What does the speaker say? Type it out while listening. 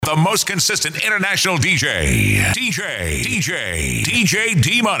the most consistent international DJ, DJ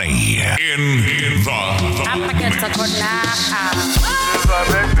D-Money in the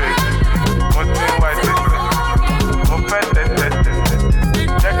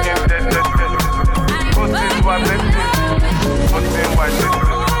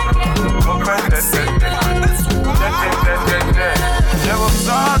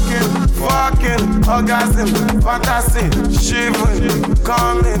Fucking, orgasm, fantasy, shivering,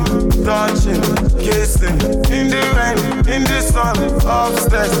 coming, touching, kissing, in the rain, in the sun,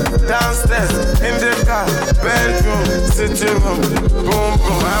 upstairs, downstairs, in the car, bedroom, sitting room, boom,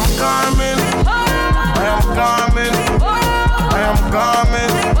 boom. I'm coming, I am coming, I am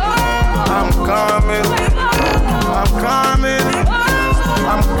coming, I'm coming, I'm coming,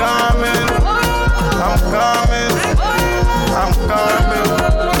 I'm coming, I'm coming, I'm coming.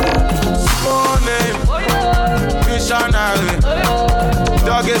 Missionary,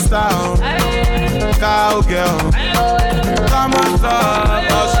 doggy style, cowgirl. Come on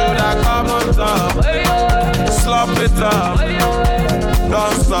top, or should I come on top? Slop it up,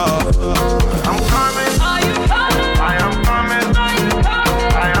 don't stop. I'm coming, I am coming, I am coming,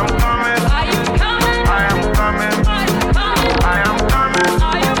 I am coming, I am coming, I am coming,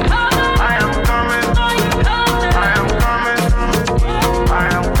 I am coming, I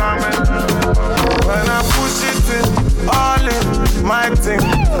am coming. When I push it in, all in, my thing,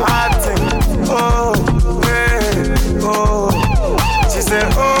 hard thing, oh, hey, oh. She said,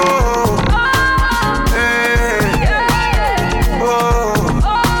 oh, hey, oh,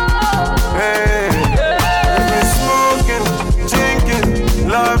 hey. We've been smoking, drinking,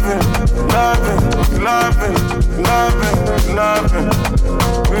 loving, loving, loving, loving, loving.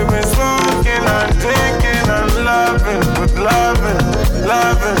 We've been smoking and drinking and loving, with loving,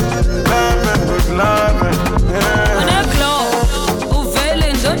 loving, loving, with loving.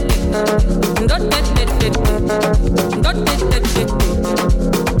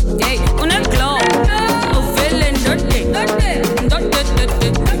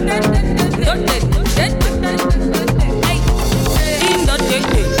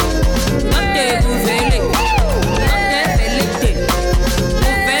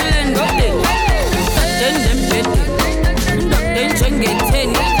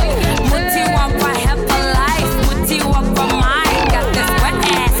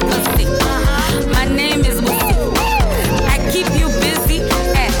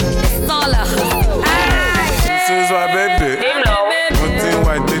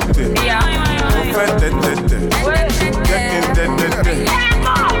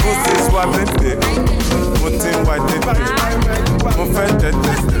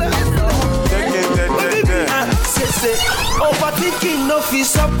 Overthinking no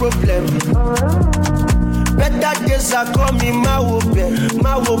fix a problem. Better days are coming, my hope.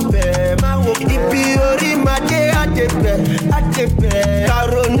 Ipiori ma de atepe.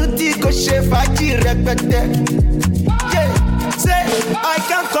 Karonuti ko shefaji repete. Yeah, say I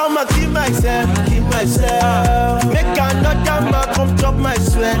can't come and keep myself. Make another man come drop my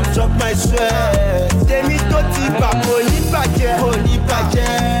sweat. Demi toti pa poli baje.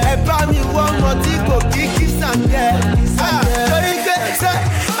 Eba mi one more go kiki sande.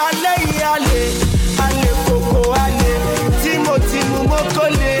 Ale koko ale. Timothy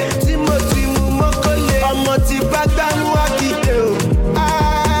mokole. Ọmọ ti bá gbánú akíde o.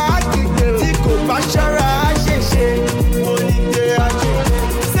 Tí kò bá ṣọ́ra á ṣèṣe. Mo ní gbé ajé.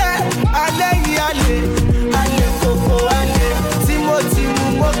 Ṣé alẹ́ yìí ale koko ale. Timothy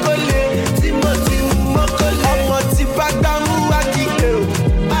mokole. Ọmọ ti bá gbánú akíde o.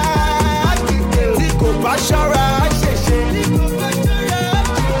 Tí kò bá ṣọ́ra á ṣèṣe.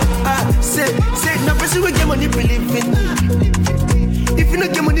 Say, now person will get money believe in. If you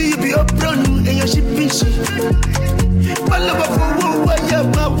don't get money, you be up brand new and your shit bitch. Follow up for what you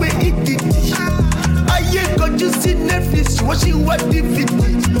my way it. I ain't got you see Netflix watching what DVD.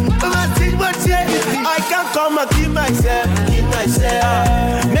 But I say what's here? I can't come and keep myself.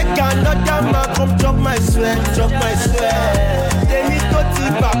 Make another man come drop my sweat. They need to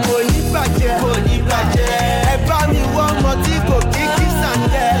tip up, poli baje. Eba mi one more go kiki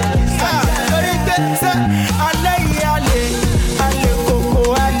sande. Ale koko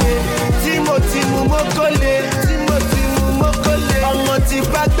ale. Timothy mokole. Ọmọ ti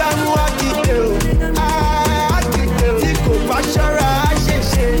bá gbánú akíde o. Tí kò bá ṣọ́ra á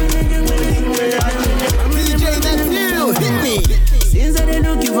ṣèṣe. DJ Nephew, hit me. Since I dey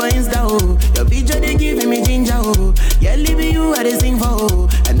looking for Insta, oh, your picture they giving me ginger, oh. Yeah, leave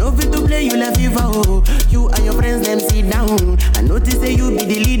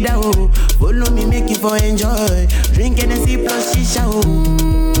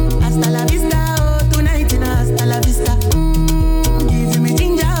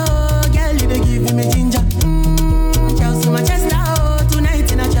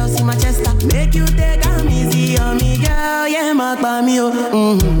you.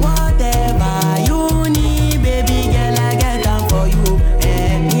 Whatever you need, baby girl, I get down for you.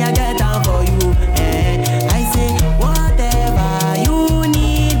 Me, I get down for you. I say, whatever you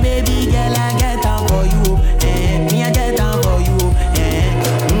need, baby girl, I get down for you. Me, I get down for you.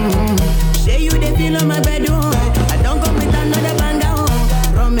 Say you the feel on my bed, I don't come with another banger.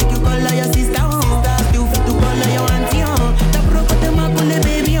 Run make you call her your sister. You fit to call her your auntie. The broke the macule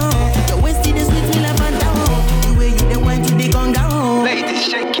baby. The waist is sweet me like Fanta. The way you the wine to the conga. Ladies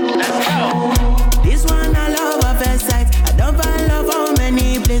shake it, let's go. This one I love at first sight. I don't find love for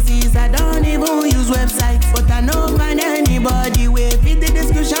many places. I don't even use websites, but I don't find anybody with fit the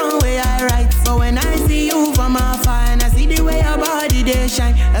description where I write. But when I see you from afar and I see the way your body they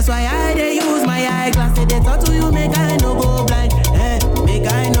shine, that's why I they use my eyeglass. They talk to you, make I no go blind. Make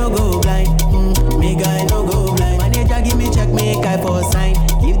I no go blind. Make I no go blind. Manager give me check, make I for sign.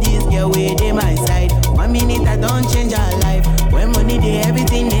 Give this girl way they my side. 1 minute I don't change her life. When money they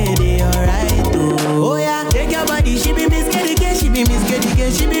everything they alright too. Oh yeah, take your body, she be Miss Kitty, she be Miss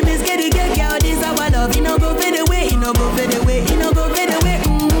Kitty, she be Miss Kitty, girl. This our love, you no go fade away, you no go fade away, you no go fade away.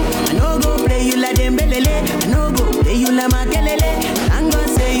 I no go play you like them belele, I no go play you like my kelele. Thank God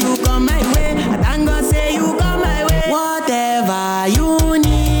say you come my way, thank God say you come my way. Whatever you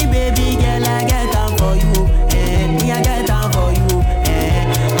need, baby girl, I get down for you. Me, I get down for you.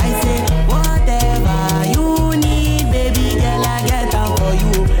 I say whatever you need, baby girl, I get down for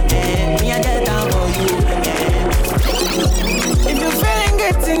you. Me, I get down for you. If you're feeling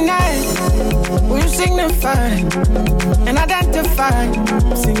good tonight, will you signify and identify?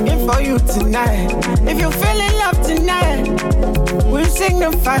 I'm singing for you tonight. If you're feeling love tonight, will you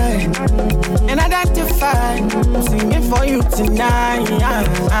signify and identify? I'm singing for you tonight.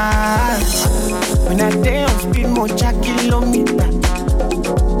 When I day on speed, more kilometer.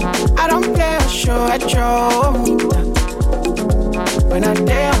 I don't play a show at your meter. When I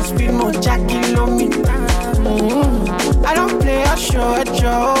day on speed, more kilometer. I don't play a show at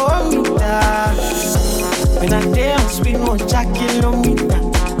your meter. When I day on speed, more kilometer.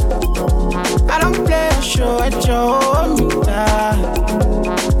 I don't play a show at your meter.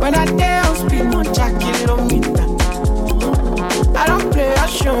 When I day on speed, more kilometer. I don't play a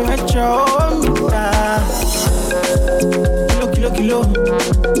show at your meter. Kilo, kilo,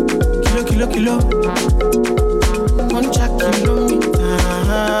 kilo, kilo, kilo, 1 kilometer.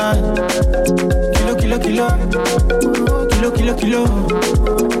 Kilo, kilo, kilo, kilo, kilo, kilo,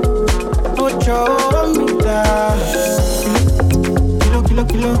 8 meter. Kilo, kilo,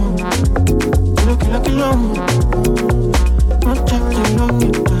 kilo, kilo, kilo, kilo, 1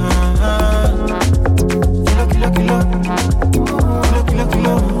 kilometer. Kilo, kilo, kilo, kilo, kilo,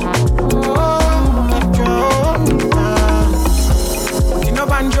 kilo, 8 meter. Dino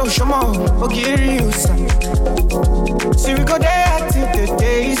banjo shomo, ogiri usa. See we go there till the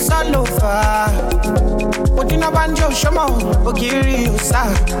day is all over. Dino banjo shomo, ogiri usa.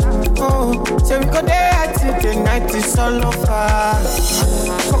 Oh, say we go there till the night is all over.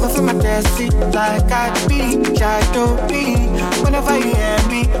 Fuck off in my taxi like I be, I don't be. Whenever you hear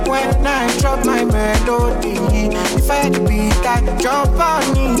me, when I drop my melody, if I had to beat, I jump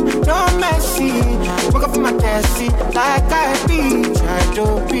on it, no mercy. Fuck off in my taxi like I be, I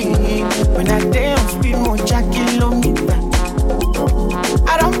don't be. When I damn speed, more kilometer.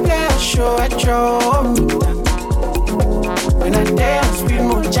 I don't play a show at your meter. When I damn speed,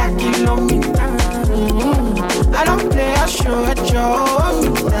 more kilometer. I don't play a show at your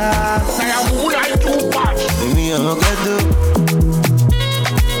meter. Me, I'm a gato.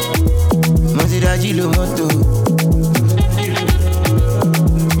 Mosiraji lo moto.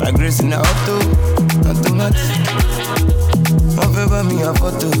 My grace in the auto, automatic. One favor me a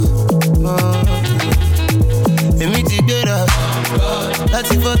photo. Emi ti gbera,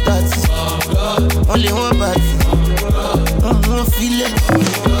 láti 4:30. Only one party. One feeling.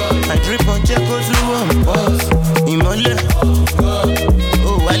 I drip on check go to one boss. Ìmọ́lẹ̀,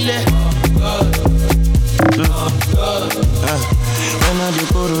 oh wálé. When I dey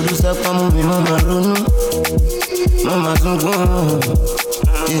pour do sapa move mama ronu, mama sungun.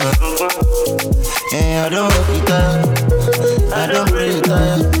 I don't work it out, I don't pray it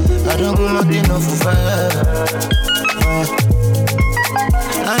out, I don't go nothing off for fire.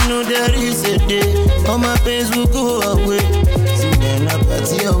 I know there is a day, all my pains will go away. See when I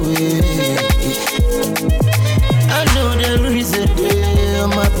party away. I know there is a day, all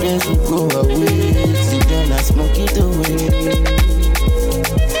my pains will go away. See then I smoke it away.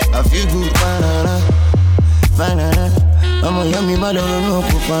 I feel good, banana, banana. I'm a yummy mother, no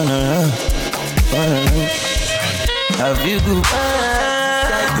banana, banana. I feel good,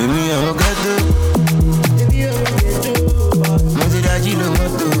 baby, I'm a gato.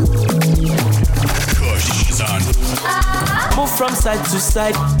 side to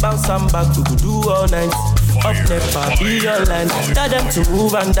side, bounce and back, we could do all night. Up never be online. Tell them to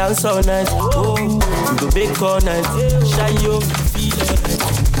move and dance all night. Oh, we go bake all night. Shy yo, feel it.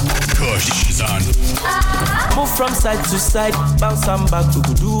 Kush is on. Move from side to side, bounce and back, we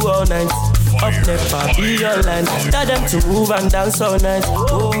could do all night. Up never be online. Tell them to move and dance all night.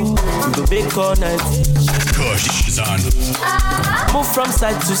 Oh, we go bake all night. Kush is on. Move from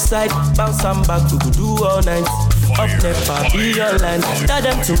side to side, bounce and back, we could do all night. Up never be online. Tell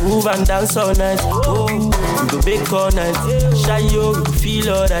them to move and dance all night. Oh, we go bake all night. Shy yo, we feel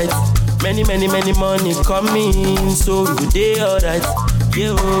alright. Many money coming, so we go day alright.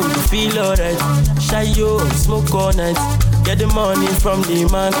 Yeah, oh, we feel alright. Shy yo, smoke all night. Get the money from the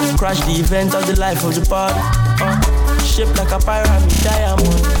man. Crash the event of the life of the party. Shaped like a pyramid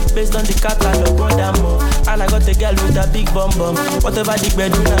diamond, based on the catalog, one diamond. And I got a girl with a big bum bum. Whatever the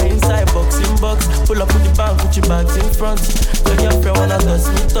bed do now inside box, in box. Pull up with the bank, put your bags in front. Tell your friend wanna toss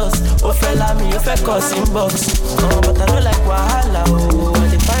me toss. Oh fella me, if I cuss in box. But I don't like wahala, oh. And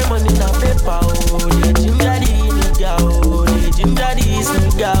they find money in a paper, oh. They ginger the nigga, oh. They ginger this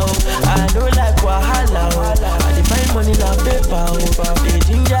nigga, oh. I don't like wahala, oh. And they find money in a paper, oh. They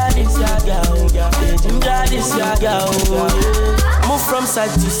ginger this nigga, oh. They ginger this nigga, oh. Move from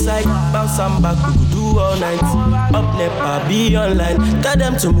side to side, bounce and back, we could do all night. Up never be online. Tell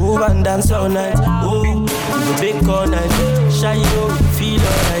them to move and dance all night. Oh, we go bake all night. Shy yo, we feel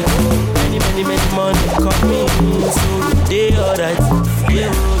alright. Many money coming, so we day alright.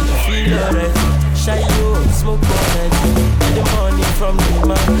 Yeah, we feel alright. Shy yo, smoke all night. Get the money from the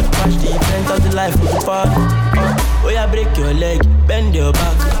man. Crash the event of the life of the party. Oh yeah, break your leg, bend your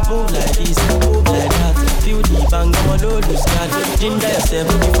back. Move like this, move like that. Feel the bang, I'm on all those cards. Ginger yourself,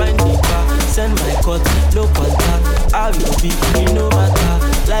 find the car. Send my cut, no contact. I will be, it no matter.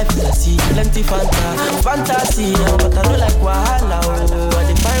 Life is a sea, plenty fantasy, but I don't like wahala, oh. I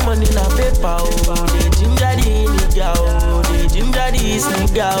dey find money in a paper, oh. They ginger the nigga, oh. They ginger this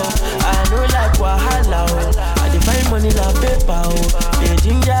nigga, oh. I don't like wahala, oh. I dey find money in a paper, oh. They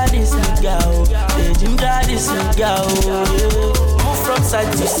ginger this nigga, oh. They ginger this nigga, oh. Yeah. Move from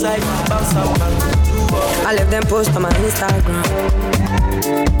side to side, bounce and back. I left them post on my Instagram,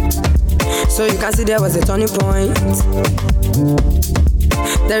 so you can see there was a turning point.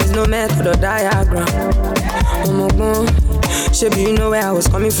 There is no method or diagram. Oh my God, Shebi, you know where I was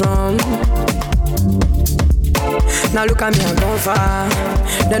coming from. Now look at me, I'm gone far.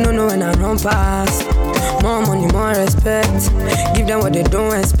 They don't know when I run past. More money, more respect. Give them what they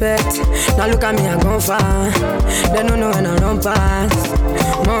don't expect. Now look at me, I'm gone far. They don't know when I run past.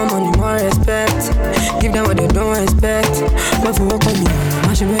 More money, more respect. Give them what they don't expect. But for what come here,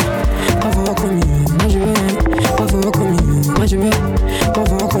 my shit. But for what come here, my shit. But for what come here, my shit. But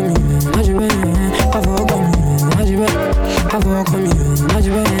for what come here, my shit. But for what come here, my shit. But for what come here, my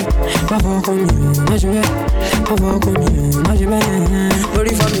shit. But for what come here, my shit. But for what come here, my shit.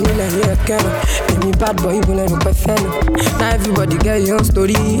 Lórí fún mi nílẹ̀ ní ẹ̀kẹ́rọ̀. Èmi bad boy ibo lẹ́nu pẹ́ fẹ́ lọ. Now everybody get your own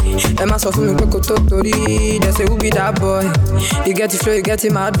story. Ẹ má sọ fún mi pé kò tó torí. They say who be that boy? You get it flow, you get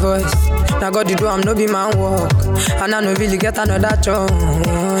him mad voice. Now God the do, I'm no be man work. And I no really get another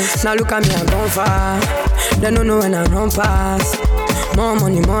choice. Now look at me, I'm gone far. They don't know when I run past. More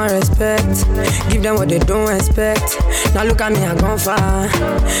money, more respect. Give them what they don't expect. Now look at me, I'm gone far.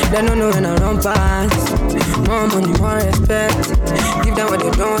 They don't know when I run past. More money, more respect. Give them what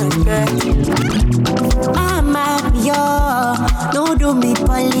they don't expect. Mama, yo, no do me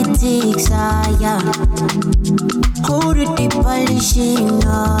politics, yeah. Who do the polishing,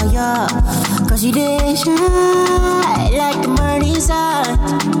 yeah. Cause you dey shine like the morning sun.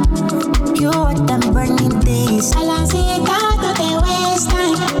 You want them burning things. I like it out of the waste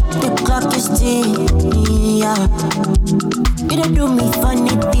time. The clock is ticking, yeah. You don't do me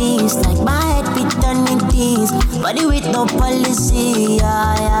funny things. Like my head be turning things. Body with no policy,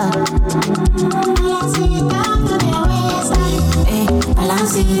 yeah. Balance it out of the waste time. Hey,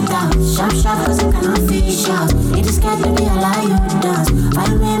 balance it out. Sharp, cause I cannot fish out. It is scared to be a lie you dance.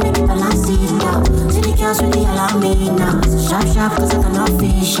 Find way, make it balance it out. See the girls really allow me now. So sharp, cause I cannot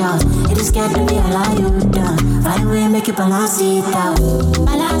fish out. It is scared to be a lie you dance. Find way, make it balance it out.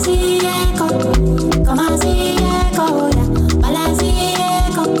 Balance it, echo. Come on, see, echo, yeah. Balance it,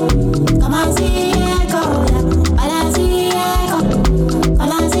 echo. Come on, see, echo, yeah. Balance it, echo.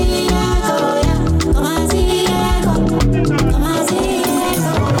 Balance it, echo, yeah. Come on, see, echo. Come on, see,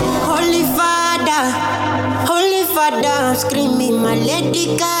 echo. Holy Father, I'm screaming my Lady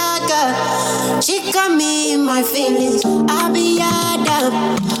Gaga. She got me in my feelings. I'll be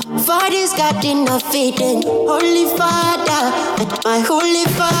Adam. Father's got enough feeding. Holy Father, my Holy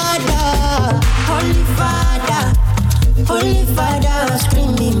Father. Holy Father, Holy Father,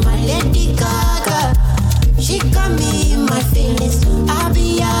 screaming my Lady Gaga. She got me in my feelings. I'll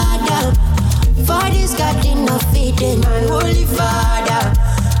be Adam. For this garden of Eden, my Holy Father,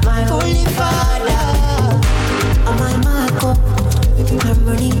 my Holy Father. On my Marco, I'm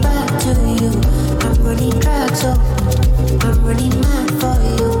running back to you. I'm running back, so I'm running mad for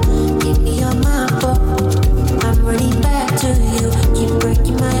you. Give me your map, I'm running back to you. Keep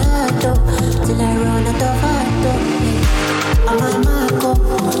breaking my heart, till I run out of heart, on my Marco,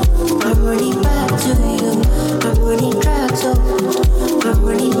 I'm running back to you. I'm running back, so I'm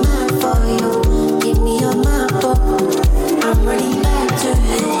running mad for you. Give me your map, I'm running back to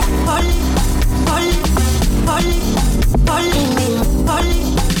you. Holy, holy, holy, holy me, holy,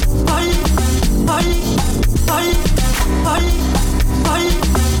 holy, holy, holy, holy, holy,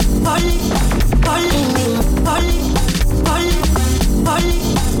 holy, holy me, holy, holy, holy,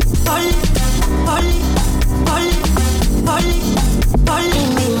 holy, holy, holy, holy, holy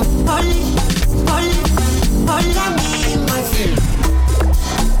me, holy, holy, holy, got me in my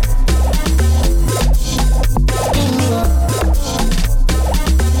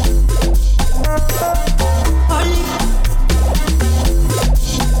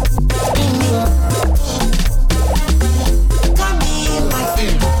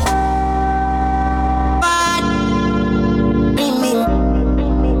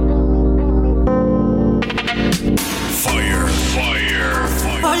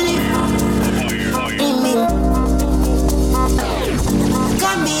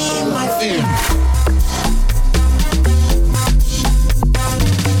feet.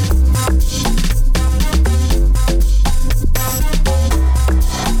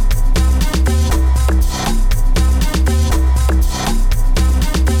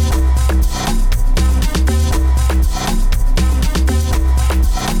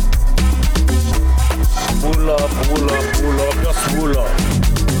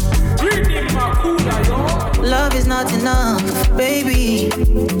 Love is not enough, baby.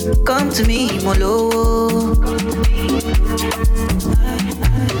 Come to me, Molo.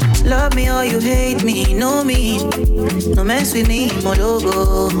 Love me or you hate me, know me. No mess with me,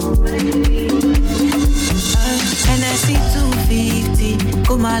 Mologo. NSC 250,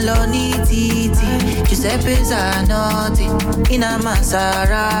 come along, Titi. Giuseppe Zanotti, in a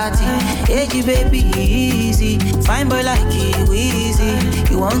Maserati. Hey, baby, easy. Fine boy like Weezy.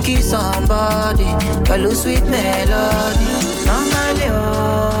 You won't kiss somebody, follow sweet melody. Normally,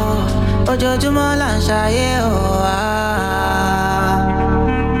 oh, ojoojúmọ́ là ń ṣayé, oh,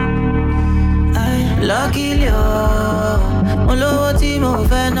 luckily, oh, mo lówó tí mo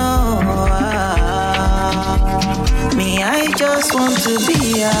fẹ́ náà, me, I just want to be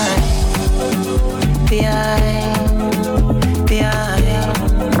high, be high, be high.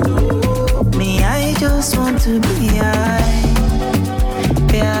 Me, I just want to be high,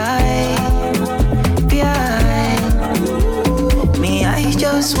 be high, be high. Me, I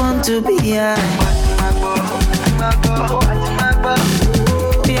just want to be high,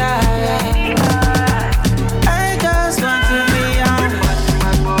 be high.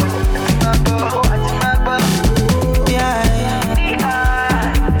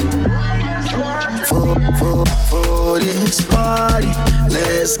 For this party,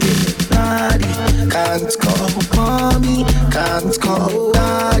 let's get naughty. Can't call mommy, can't call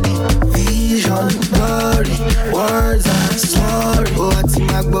daddy. Vision blurry, words are sorry. Oh, it's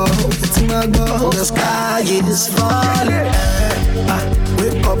my bow, the sky is falling.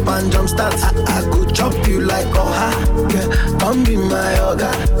 Wake up and jump start. I could chop you like Oha. Yeah, come be my yoga.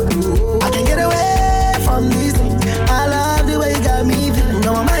 I can get away from this thing. I love the way you got me feeling.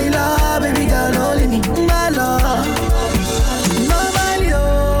 No, my love, baby girl, only me. My love, nobody, oh.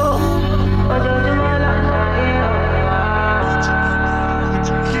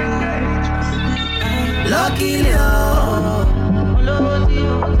 Luckily, oh.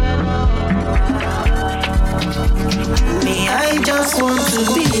 Me, I just want to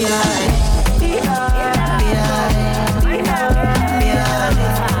be high. Be high, be high, be high.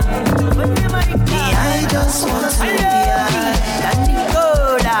 Me, I just want to be high.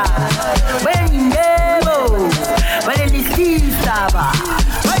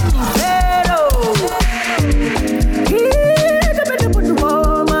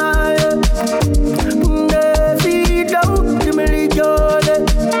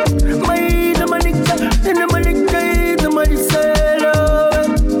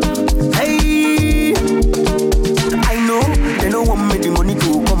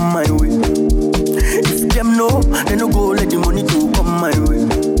 They no go let the money to come my way.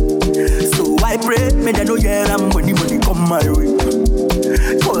 So I pray, may they know I'm when the money come my way.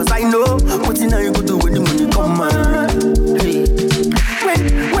 Cause I know what you know you go do when the money come my way.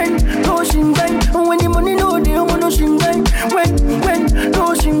 when, no shing bang. When the money no dey, no shing bang. When,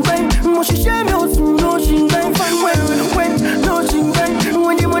 no shing bang. Mo she share me also, no shing bang. When, no shing bang.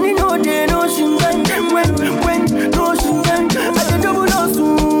 When the money no dey, no shing bang. When, no shing bang. I dey double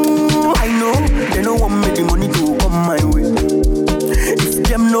also. I know they no want me the money to come my way. If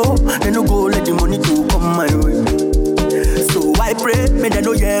them know, they no go let the money to come my way. So I pray, may they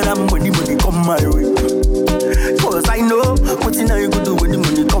know yeah I'm when the money come my way. Cause I know what you know you go do when the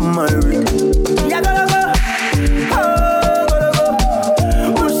money come my way. Yeah, go, go. Oh, go, go.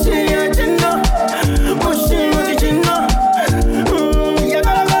 Mushi ya jinno, mushi ya jinno. Yeah,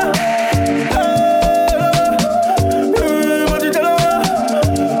 go, go. What you tell her?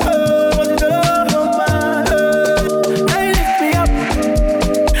 What you tell her? Now you lift me up,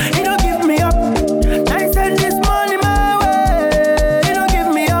 you don't give me up. Now you send this money my way, you don't give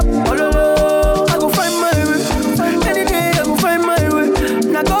me up. Oh, no, I go find my way. Any day I go find my way.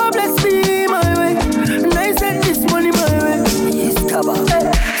 Now God bless me my way. Now you send this money my way. Hey,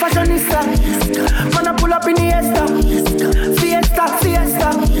 fashionista, wanna pull up in the Fiesta. Fiesta,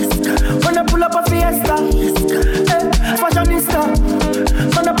 wanna pull up a Fiesta. Hey, fashionista,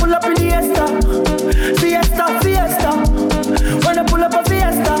 wanna pull up in the Fiesta, wanna pull up a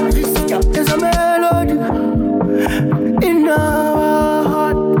Fiesta. There's a melody in our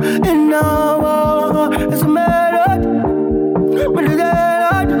heart, there's a melody. When you get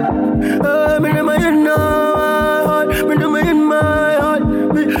out, me in my heart, me in my heart,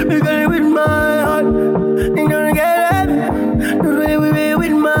 me got it with my heart. You gonna get it,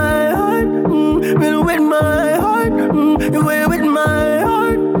 with my heart, me with my heart, you with my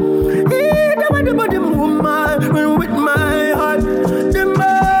heart. Yeah, the body move my, with my heart. The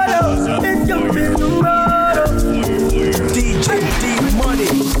mother, it's jumping the mother. DJ D-Money.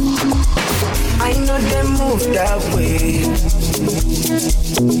 I know them move that way.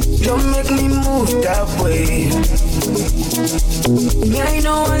 Don't make me move that way. Me I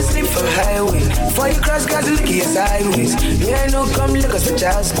know I sleep for highway. For you cross guys look here sideways. Me I know come look us for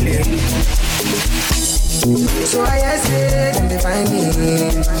child's play. So I said and they find me.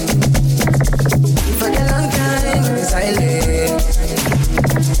 For a long time I'm silent.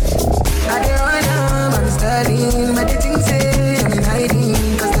 I dey run down, I'm studying, but they think say I'm in hiding,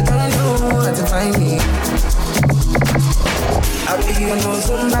 cause they don't know how to find me. I be on no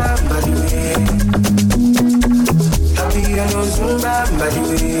Zumba, by the way. I be on no Zumba, by the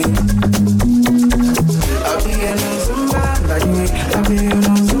way. I be on no Zumba, by the way. I be on no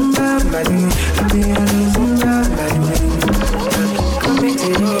Zumba, by the way. I be on no Zumba, by the way. Come into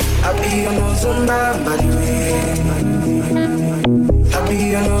it. I be on no Zumba, by the way. I be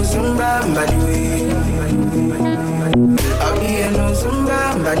on no Zumba, by the way. I be on no Zumba,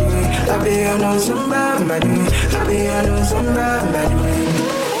 by the way. I be on no Zumba, by the way. I be on no Zumba, by the way.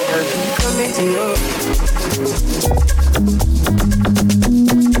 Come into it.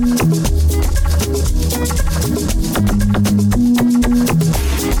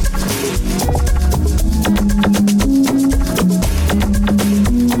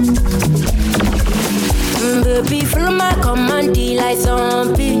 Baby, follow my command, like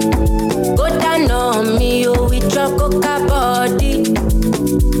zombie. Go down on me, oh, with your coca body.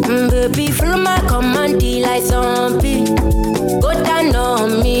 Baby, follow my command, like zombie. Go down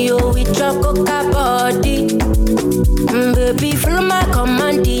on me, oh, with your coca body. Baby, follow my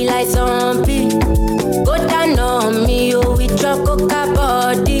command, like zombie. Go down on me, oh, with your coca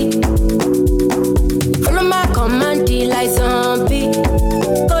body. Follow my command, like zombie.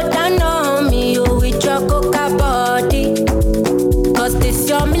 Go down on me, oh, with your coca body. Cause this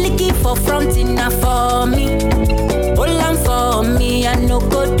your milky for front enough for me. Hold on for me, I no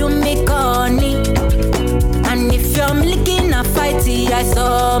go do me corny. And if you're milky na fighty, I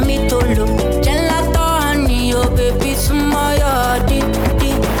saw me to look. Gelato honey, oh baby, sumoyo deep.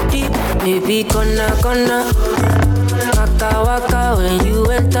 Baby, gonna waka waka when you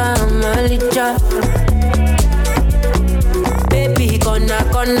enter Malija. Baby, gonna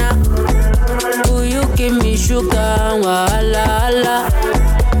will you give me sugar, wala.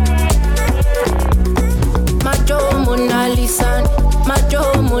 Macho Mona Lisa,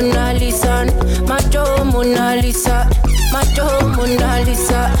 Macho Mona Lisa, Macho Mona Lisa, Macho Mona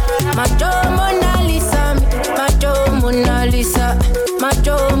Lisa, Macho Mona Lisa, Macho Mona Lisa,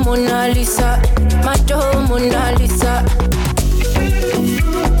 Macho Mona Lisa, Macho Mona Lisa.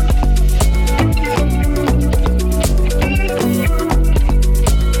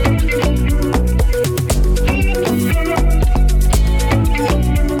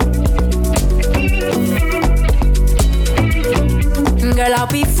 Girl, I'll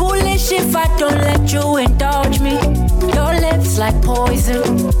be foolish if I don't let you indulge me. Your lips like poison.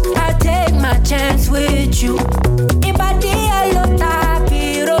 I'll take my chance with you.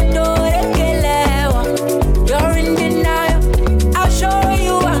 You're in denial. I'll show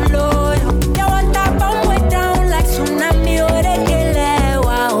you I'm loyal. You want that bomb way down like tsunami.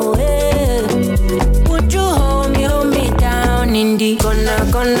 Would you hold me down in the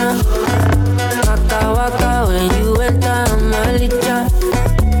corner? Waka waka when you enter Malija.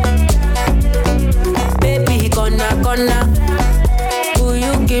 Baby, corner. Will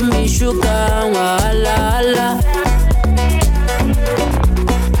you give me sugar? Wala.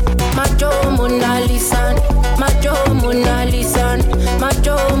 Macho Mona Lisa, Macho Mona Lisa,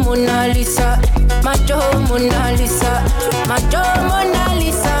 Macho Mona Lisa, Macho Mona Lisa, Macho Mona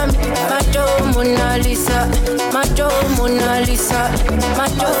Lisa, Macho Mona Lisa, Macho Mona Lisa,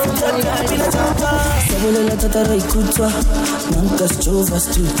 Macho Mona Lisa. Sabolela tatara ikutwa, nanka chova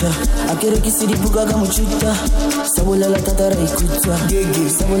stuta. Akere kisiri buga gamuchuta. Sabolela tatara ikutwa, gege.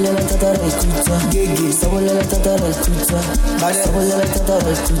 Sabolela tatara ikutwa, gege. Sabolela tatara ikutwa, sabolela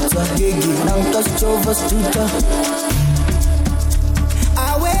tatara ikutwa, gege. Nanka chova stuta.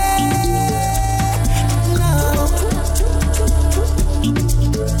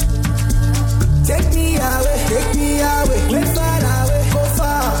 Take me away, way far away, go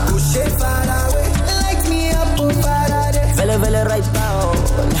far, push it far away, light me up, oh far away. Vele right now,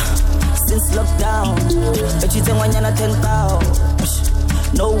 since lockdown, but you think when you're not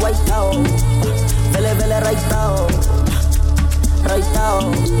 10,000, no white out. Vele right now,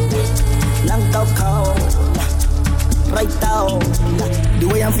 lang cow, right now. The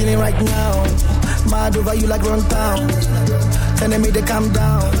way I'm feeling right now, mad over you like run town, telling me to calm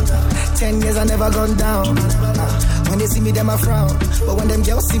down. 10 years I never gone down. When they see me, them I frown. But when them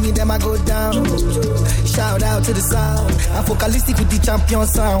girls see me, them I go down. Shout out to the sound. I'm focalistic with the champion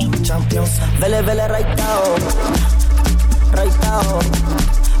sound. Vele right now. Vele right now.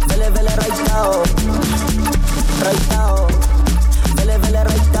 Vele right now. Vele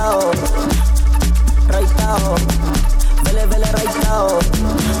right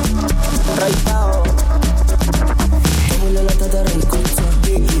now. Sabolela tatara ikutwa,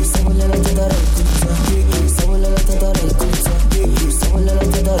 gege. Sabolela tatara ikutwa, gege. Sabolela tatara ikutwa, gege. Sabolela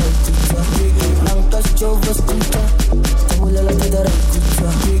tatara ikutwa, gege. Nanka chova stuta. Sabolela tatara ikutwa,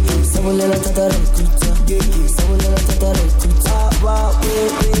 gege. Sabolela tatara ikutwa, gege. Sabolela tatara ikutwa. Wa we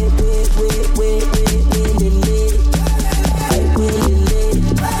lele. Ay we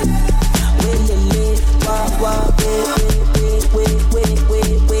lele. Wa we lele. We lele.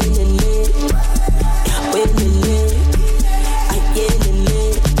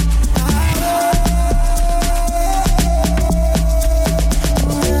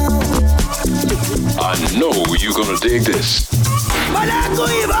 I know you're gonna dig this. Malaco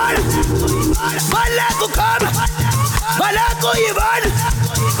Ivan, Malaco come, Malaco Ivan,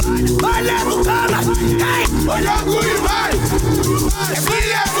 Malaco come, hey, Malaco Ivan,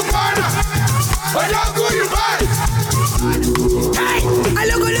 Malaco come, Malaco Ivan, hey,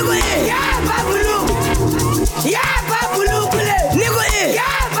 alogo yeah, babulu, nigo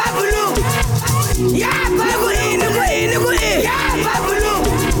yeah, babulu, yeah, babulu, yeah,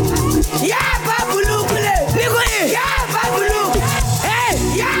 babulu,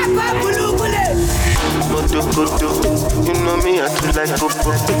 you know me, I too like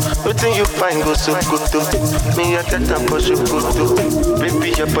Coco. Nothing you find go so good to me, I get up for you good. Baby,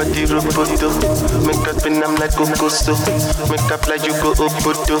 your body roboto. Make up and I'm like Coco so. Make up like you go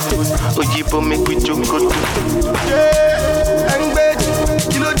Obodo. Ojibo make we joke good. Yeah, and bed,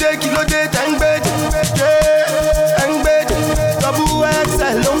 kilo day, thank bed. Yeah, and bed, double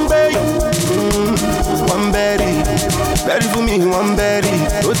XL, long bed. One berry for me, one berry.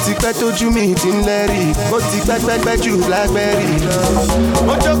 Ó ti pẹ́ tójú mi ti ń lẹ́rì. Ó ti pẹ́ jù blackberry lọ.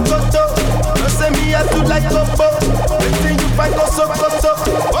 Ojo koto, no say me I too like Coco. Wetin you find go sokoto?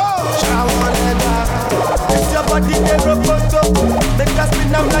 Shower leather, it's your body dey roboto. Make us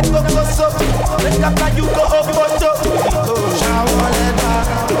spin am like Coco so. Make up like you go Obodo. Shower leather.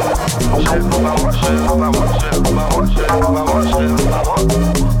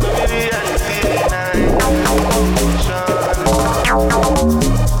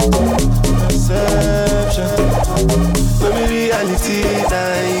 Reality,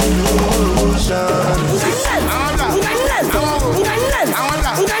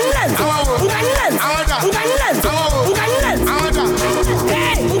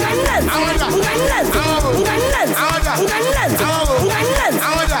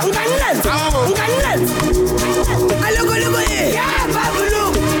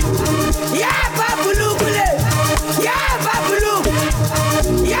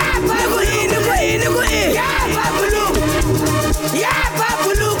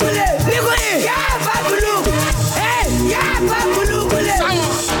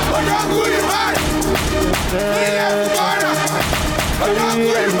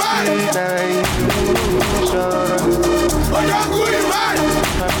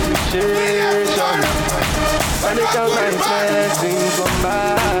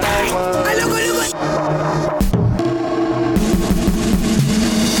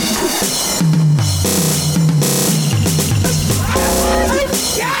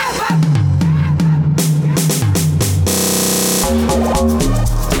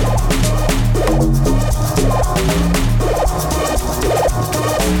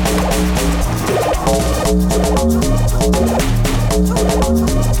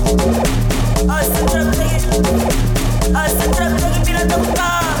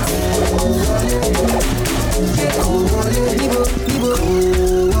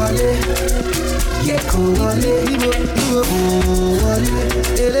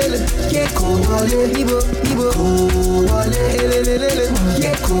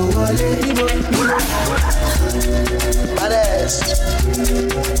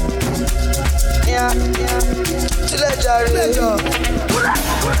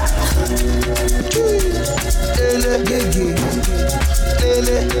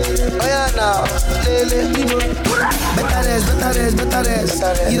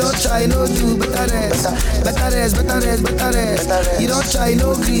 You don't try, no do, better rest. You don't try,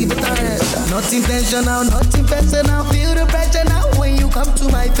 no grieve, better rest. Not intentional, feel the pressure now when you come to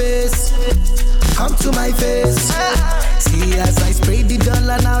my face. See as I spray the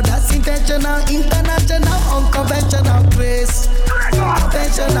dollar now, that's intentional, international, unconventional grace.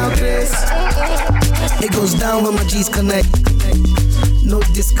 It goes down when my G's connect, no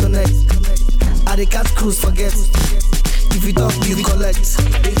disconnect. I the catch cruise, forget. If you talk, you collect.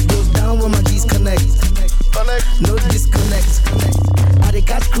 It goes down when my G's connect, no disconnect. I the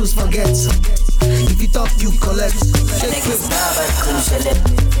catch cruise, forget. If you talk, you collect. Shake it.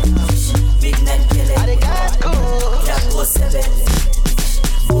 I the catch cruise.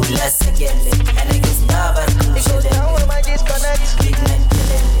 It goes down when my G's connect,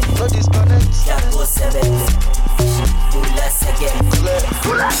 no disconnect.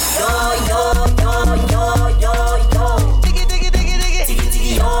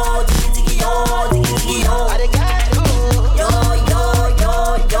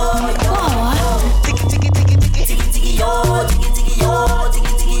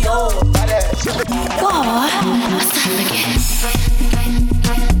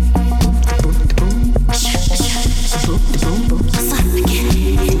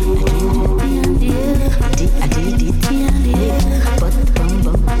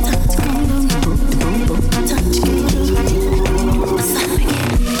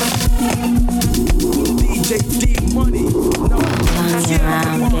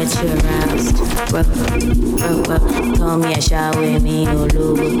 Told me I shot with me,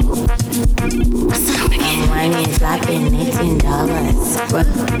 Olu. I'm whining, slapping $18.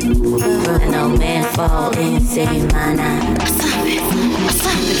 And no man fall insane, man.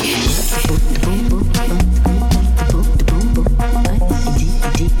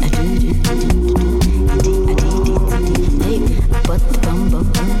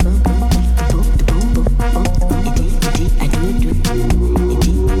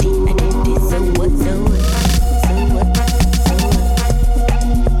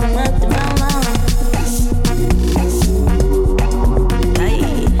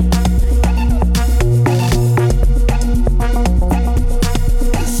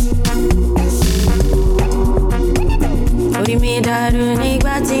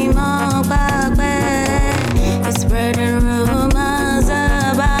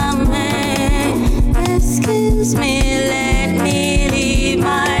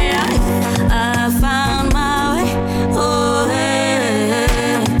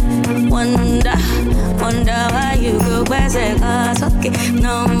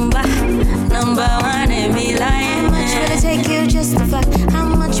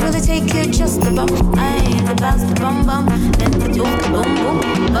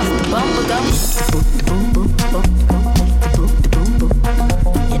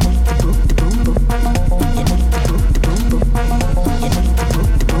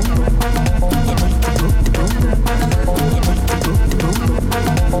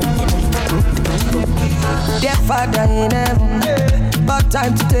 Father in heaven, about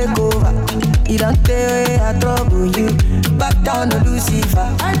time to take over. He don't tell I trouble you. Back down to Lucifer.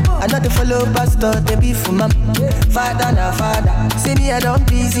 I know the follow pastor, they be for my father na father. See me, I don't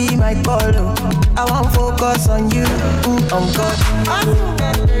busy my call. I won't focus on you, on God.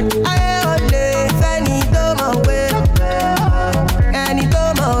 I only Fanny do my way. Any do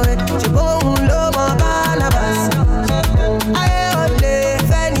my way. You go low my Barnabas. I only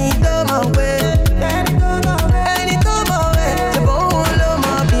Fanny do my way. Any do my way. You go low.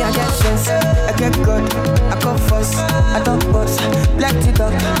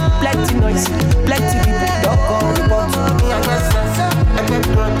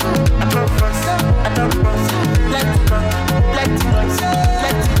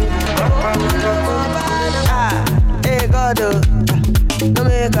 God, no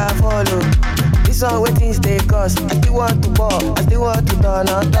make I follow. This one waiting stay cause I still want to ball, I still want to turn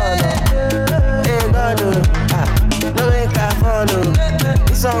on. Hey God, no make I follow.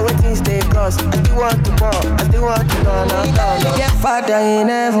 This one waiting stay cause I still want to ball, I still want to turn on. Get Father in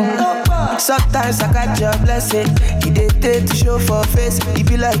heaven. Sometimes I got your blessing. He did take to show for face. He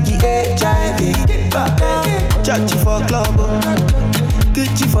be like the HIV. Churchy for club,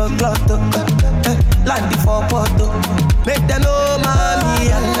 Gucci for club, Landy for Porto. Make them know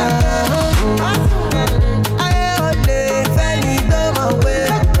mommy and I only Fanny do my way.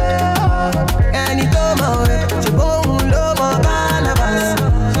 Any do my way. Jibon do my carnivals.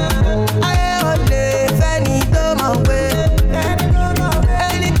 I only Fanny do my way.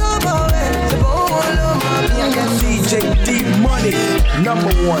 Any do my way. Jibon do my DJ Deep Money,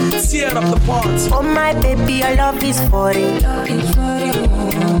 number one, tear up the parts. Oh my baby, your love is for it.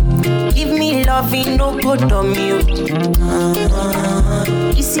 Give me loving, no good on you.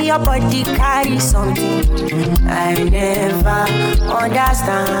 You see your body carry something I never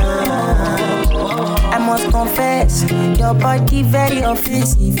understand. I must confess, your body very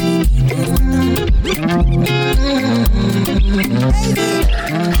offensive.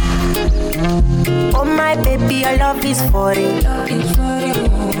 Oh my baby, your love is for it.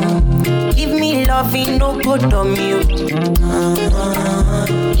 Give me loving, no good on you.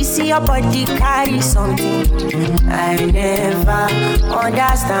 You see your body carry something I never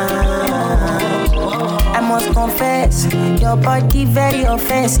understand. I must confess, your body very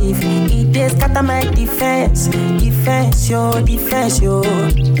offensive. It is scatter my defense, defense, yo.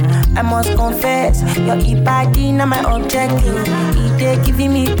 I must confess, your body not my objective. It is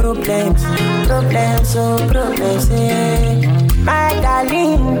giving me problems, yeah. My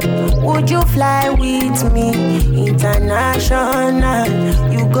darling, would you fly with me international?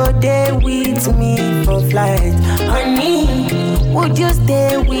 You go there with me for flight. Honey, would you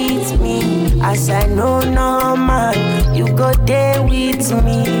stay with me? As I know normal, you go there with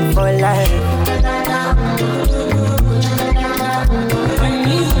me for life.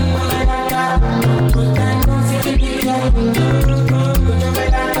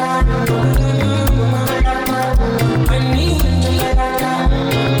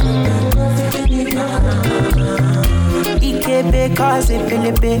 Because it feel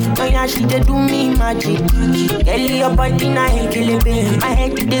it, oh yeah, she did do me magic. Kelly, your body na kill it, my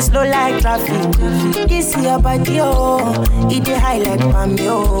head it slow like traffic. This your body, oh, it high like Pammy,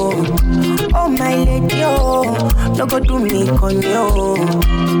 oh my lady, oh, no go do me con yo.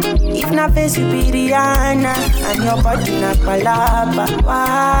 If na face you be Rihanna, and your body na palapa,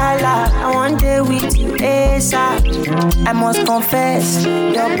 wala. I want day with you, Asa. I must confess,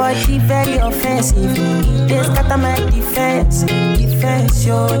 your body very offensive. It scatter my defense,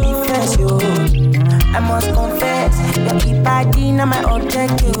 yo. I must confess, your body not my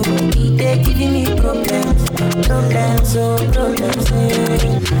objective. It giving me problems, yeah.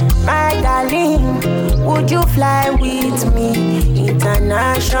 My darling, would you fly with me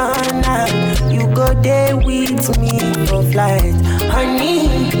international? You go there with me for flight. Honey,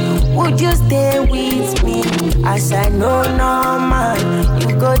 would you stay with me? As I know normal,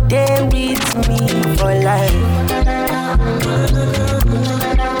 you go there with me for life.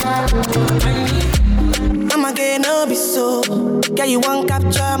 I'ma get no be so. Yeah, you won't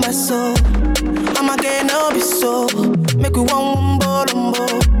capture my soul. I'ma get no be so. Make you want umbo.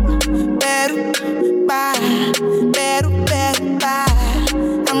 Better, bye.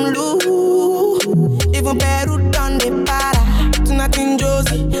 I'm loose. Even better done the para. Tonight in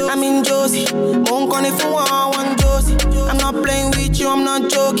Josie, I'm in Josie. Won't call if you want Josie. I'm not playing with you, I'm not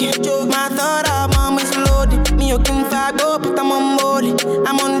joking. My thought of mom is loaded. Me, you can fag up, but I'm on molly.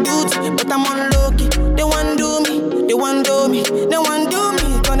 I'm on duty, but I'm on low-key. They want do me, they want do me. They want do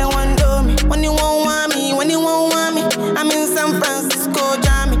me, cause they want do me. When you won't want me, I'm in San Francisco,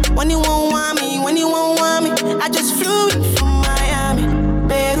 Jammy. When you won't want me, I just flew in from Miami.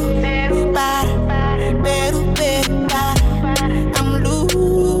 Peru, I'm loose.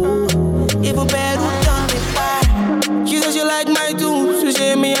 Even Peru done the para. She says you like my tunes. She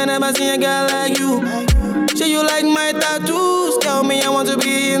say me, I never seen a girl like you. Say you like my tattoos. Tell me I want to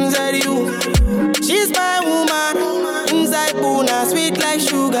be inside you. She's my woman. Inside Puna, sweet like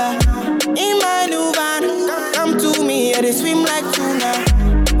sugar. In my new van, come to me, yeah, they swim like tuna.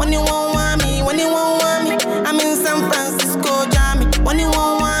 When you won't want me, I'm in San Francisco, Jammy. When you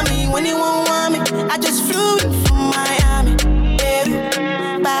won't want me, I just flew in from Miami. Peru,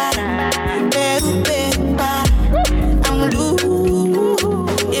 I'm loose.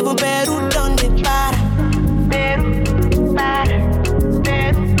 Even Peru done the para. Peru,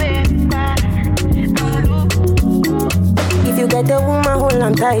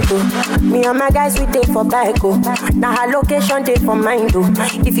 tight, oh. Me and my guys, we take for bike, oh. Now her location, take for mind, oh.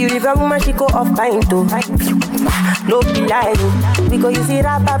 If you leave a woman, she go off pint, oh. No be lie, oh. We go use it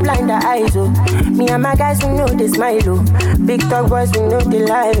rapper blind the eyes, oh. Me and my guys, we know they smile, oh. Big talk boys, we know they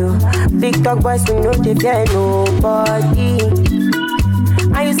lie, oh. Big talk boys, we know they fear nobody.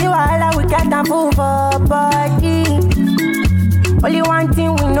 And you see wahala, we get a move for body. Only one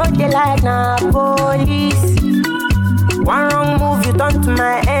thing we know they like na police. One wrong move, you turn to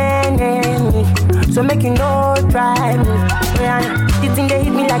my enemy. So make you no try me. Yeah, this thing they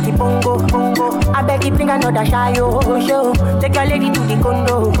hit me like a bongo. I beg you bring another shy show. Take your lady to the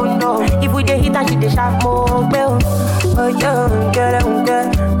condo. If we dey hit and she dey sharp more, bell. Oh yo, get it.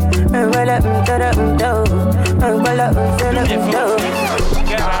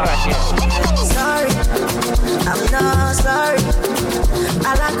 Sorry, I'm not sorry. I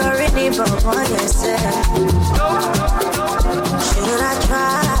like a really on yourself. Should I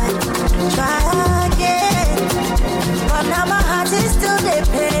try again? But now my heart is still the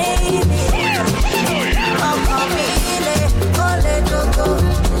pain.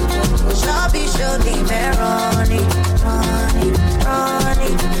 Show me Veroni.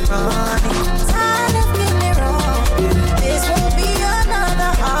 Time to get me wrong. This will be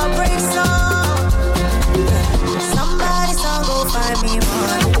another heartbreak song. Somebody song go find me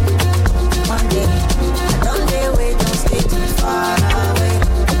one day. Don't they wait, don't stay too far away.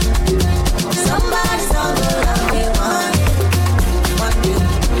 Somebody song go love me one day.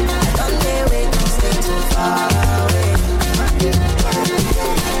 Don't they wait, don't stay too far away.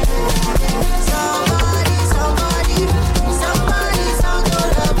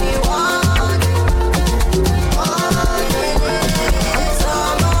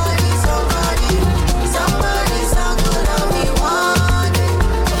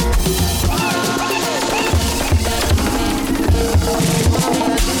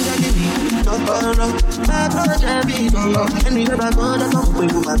 And we never go to come we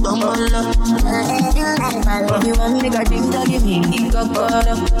move a tumble up. You want me to drink to give me the cocoa.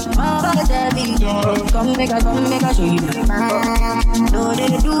 Come make a show you my mind. No, they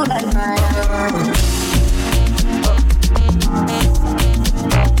do like mine.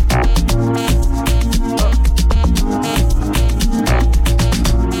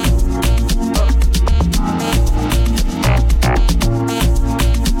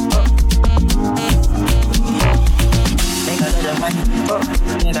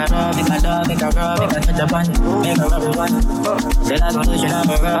 Make a touch upon it, make a rubber one. Then I go to shit up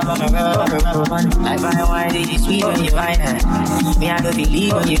a rubber one. I find why it is sweet when you find her. Me, I don't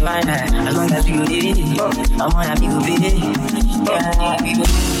believe when you find her. As long as you did it, I wanna be good with it. Yeah, we go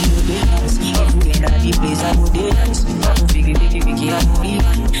dance. If we ain't at the place, I go dance. I go figure, I go eat.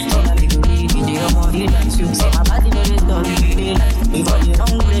 Then I make a read, I'm on the dance. You say my body know this dog, you did it. Before you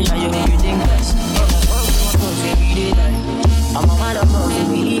hungry, I you make you think that's. I'm a mad of love,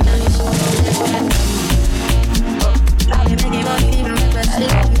 we need nice. Love you, make it money, even if I say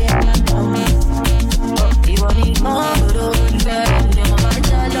I'm getting down. You want it more, but don't you better, you know my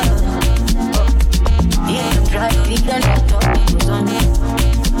love. If you try to eat the night, it goes on.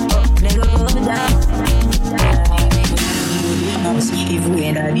 Never go down. If we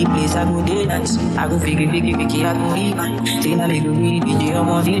ain't at the place, I go day nice. I go figure, I go eat mine. Then I make a really video, I'm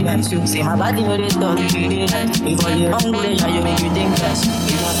on the dance. You say my body know this dog, you did it. Before you hungry, I you make you think fast.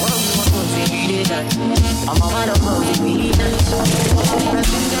 If I fall, you want to say we did that. I'm a man of love, we need that.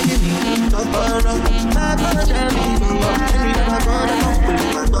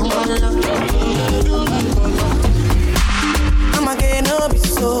 I'ma get no be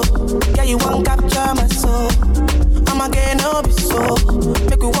so. Yeah, you won't capture my soul. I'ma get no be so.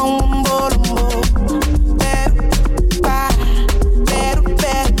 Make you one more.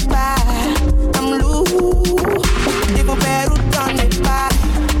 I'm loose. People better done it bad.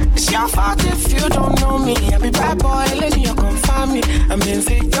 It's your fault if you don't know me. I be bad boy, let you come find me. I'm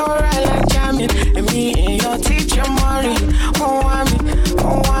insecure, I like jamming. And me and your teacher, Maury. Won't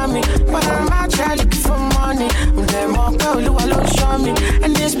want me. But I'm out here looking for money. Them more girl who alone show me.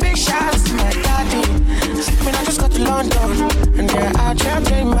 And this big shots to my daddy. When I just got to London. And they're out here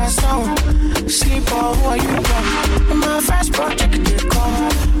playing my song. Sleep on who are you from? And my first project they come.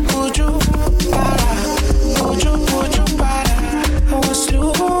 Would you para? I was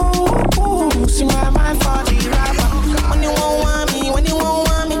loose in my mind for the rapper. When you won't want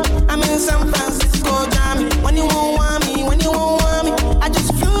me, I'm in San Francisco, Jammy. When you won't want me, I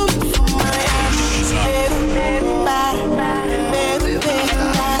just flew from Miami.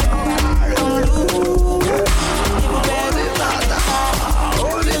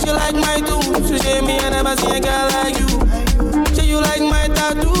 You like my dude, you say me, I never see a girl like you. Say you like my type.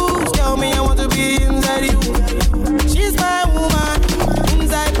 tattoos. Tell me I want to be inside you. She's my woman.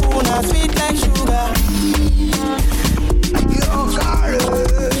 Inside Puna, sweet like sugar. Yo, Carol.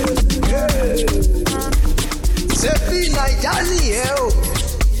 C'est plus Nigeria,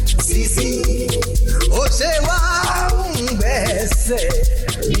 Sisi. Oh, c'est waouh, baisse.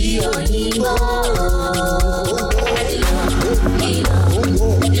 Io dico.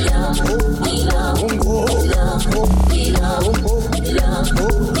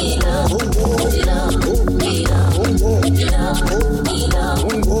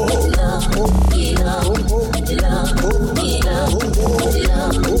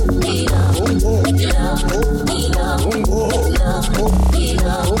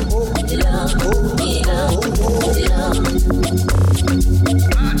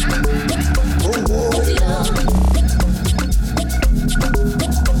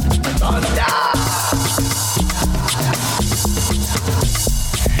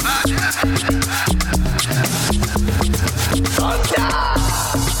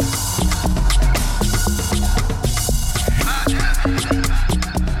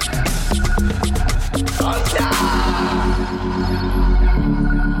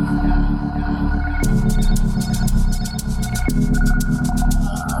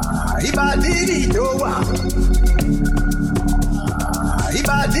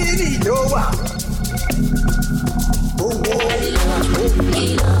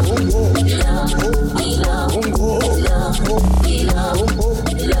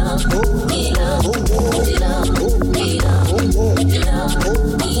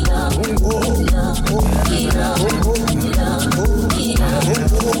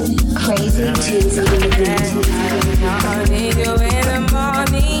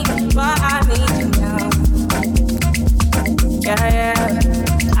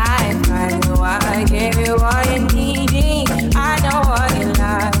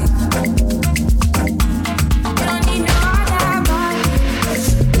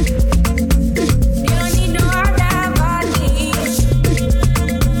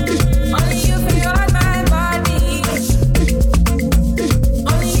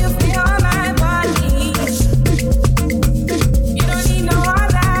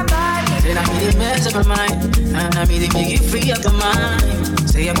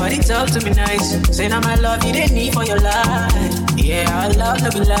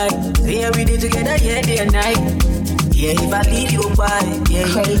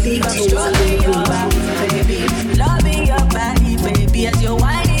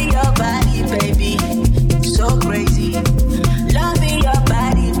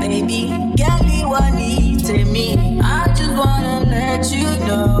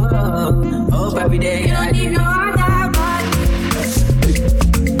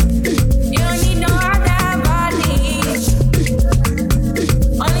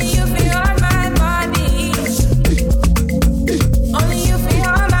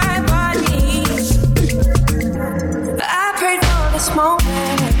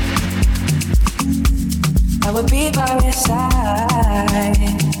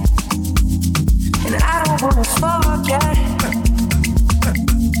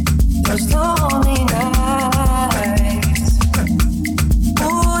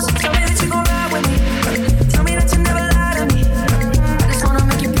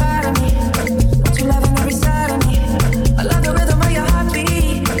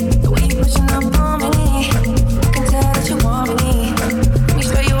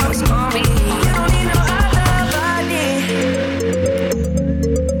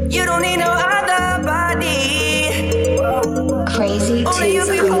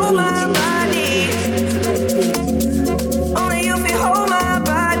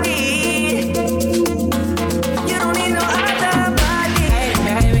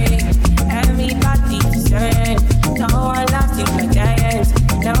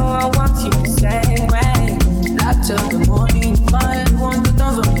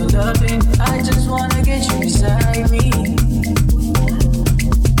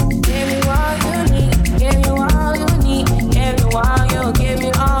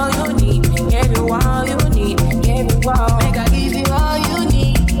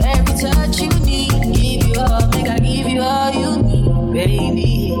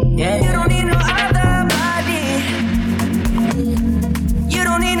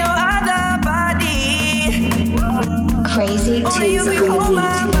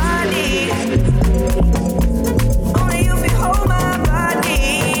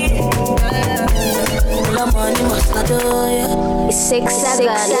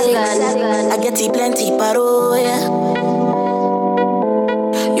 I get it plenty paro, yeah.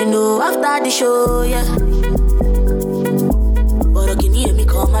 You know after the show, yeah. But can you hear me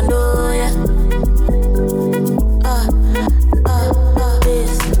commando, yeah.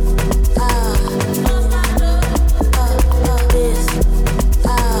 This,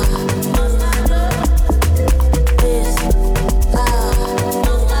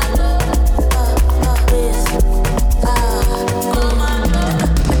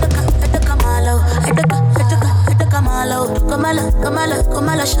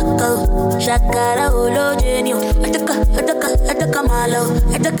 Kamala Shakara Ulo Genio Ataka Malo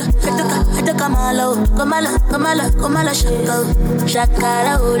Ataka Malo Kamala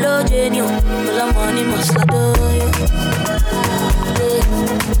Shakara Ulo Genio Mula money must not do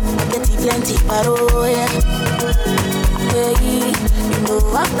I get plenty paro, yeah. You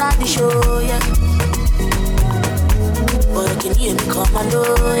know after the show, yeah. But I can hear me commando,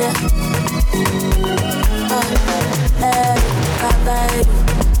 yeah.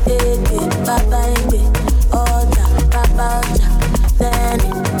 Baba, Oja, Baba, Oja, then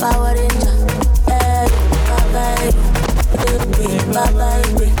Power Ranger, Baba,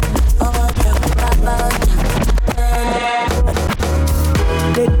 Oja, Baba,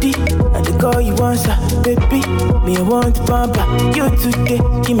 Lady, I the girl you want, sir, baby. Me I want to pamper you today.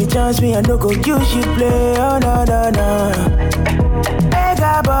 Give me chance, me I no go use you play. Oh no. I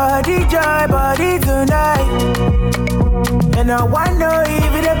got body joy, body tonight. And I wonder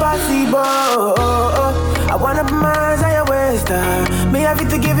if it's possible. I wanna put my hands on your waist, me have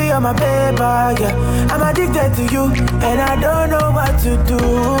to give you all my paper, yeah. I'm addicted to you, and I don't know what to do.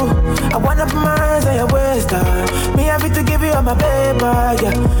 I wanna put my hands on your waist, me have to give you all my paper,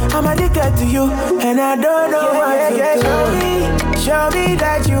 yeah. I'm addicted to you, and I don't know what to do. Show me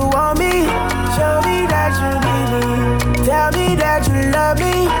that you want me. Show me that you need me. Tell me that you love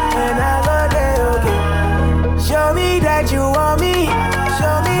me, and I go there, okay. Show me that you want me.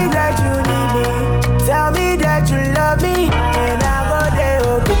 Show me that you need me. Tell me that you love me, and I go there,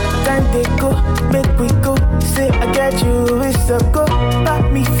 okay. Time they go, make we go. Say I get you, it's a go. Back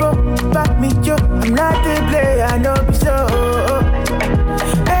me for, back me yo. I'm not the player, I know me so.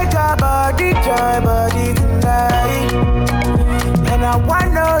 Make our body joy, body tonight. And I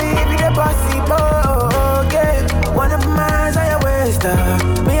wanna if it's possible, yeah. One of my hands on your waist,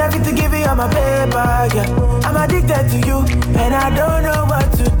 me have to give you all my paper, yeah. I'm addicted to you, and I don't know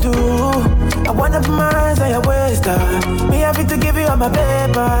what to do. I wanna put my hands on your waist, me have to give you all my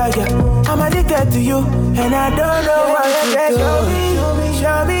paper, yeah. I'm addicted to you, and I don't know what to do.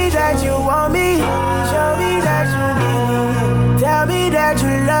 Show me that you want me. Show me that you need me. Tell me that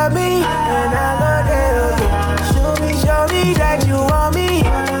you love me, and I go there, okay. Show me that you want me.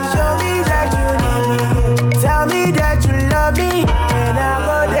 Show me that you need me. Tell me that you love me, and I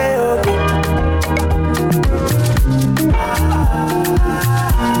go there, okay.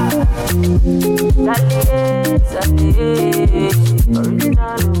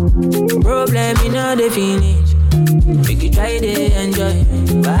 Problem in all the finish. Make you try to enjoy.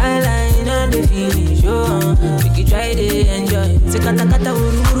 While I know the finish, make you try to enjoy. Sekata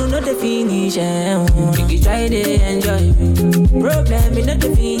uru no the finish, make you try to enjoy. Problem in all the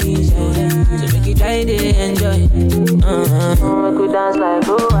finish, so make you try to enjoy. Make you dance like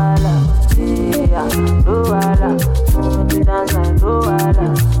Luala, yeah, Luala. Make you dance like Luala,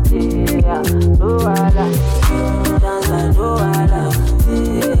 yeah, Luala. Dance like Luala,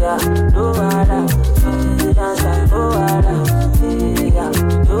 yeah, Luala. Dance like Luala, yeah,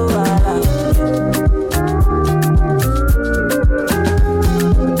 Luala.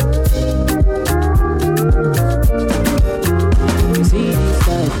 You see this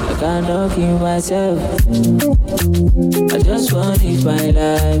life, I can't talk in myself. I just want to live my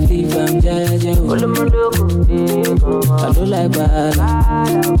life, if I'm judging. I don't like bad, I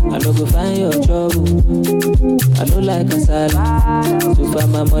don't go find your trouble. I don't like a salad, so for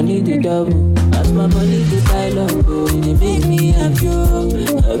my money the double. As my money the pile up, it make me happy.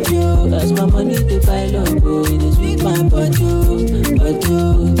 As my money the pile up, it sweet my butt.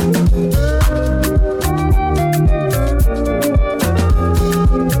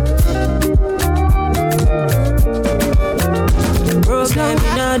 Problem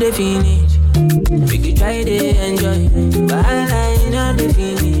in all the finish, make you try to enjoy. While I know the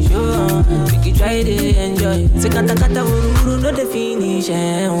finish, make you try to enjoy. Sekata uru no the finish,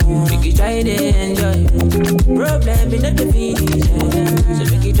 make you try to enjoy. Problem in all the finish, so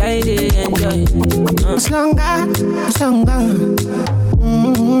make you try to enjoy. Slonga.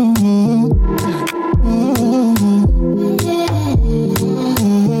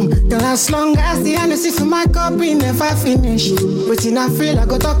 Girl, as long as the energy from my cup, it never finish. Waiting, I feel I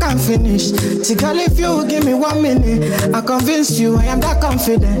go talk and finish. See, girl, if you give me 1 minute, I convince you I am that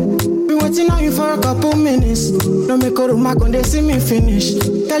confident. Been waiting on you for a couple minutes. No make a room, I can they see me finish.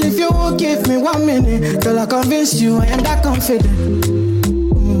 Girl, if you will give me 1 minute, girl, I convince you I am that confident.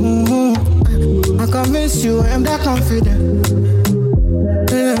 I convince you I am that confident.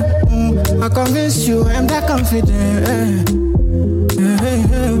 I convince you I am that confident.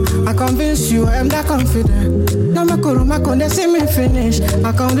 I convince you I am that confident. No make a room, I can they see me finish.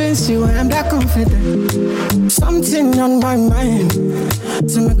 I convince you I am that confident. Something on my mind,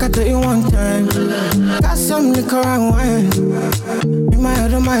 so make I tell you one time. Got some liquor and wine in my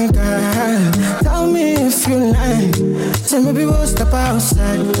head, oh my God. Tell me if you like. So maybe we'll step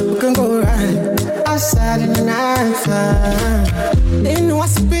outside. We can go right outside in the night time. They know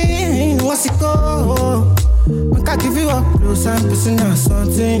what's it be, they know what's it go. Make I give you up close and personal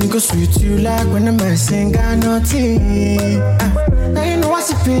something. Go sweet you like when the man ain't got nothing. Now you know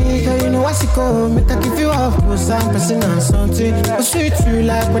what's it be, girl, you know what's it go. Make I give you up close and personal something. Go sweet you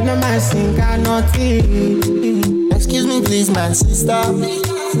like when the man ain't got nothing. Excuse me please, my sister.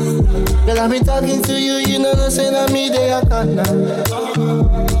 Girl, I've been talking to you, you know, no say that me they are caught now.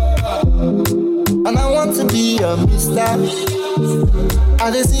 And I want to be your mister. I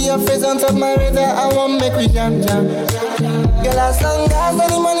just see your face on top my radar, I won't make we jam. Girl, as long as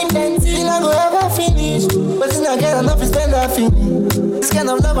any money plenty, I go ever finish. But it's not get enough to spend that finish. This kind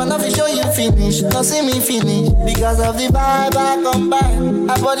of love enough to show you finish. Not see me finish. Because of the vibe I combine.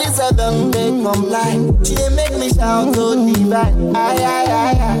 I body 7, they come line. She didn't make me shout so divine. Aye.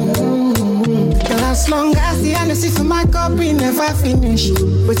 Girl, as long as the energy for my cup, it never finish.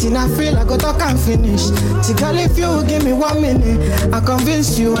 Waiting, I feel I go talk and finish. See, girl, if you give me 1 minute, I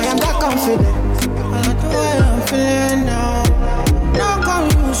convince you I am that confident. I like the way I'm feeling now. No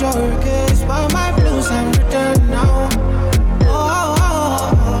confusion, case, but my blues I'm written now.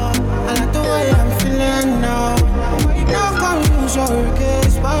 I like the way I'm feeling now. No confusion,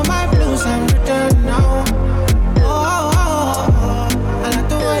 case, but my blues I'm written now. I like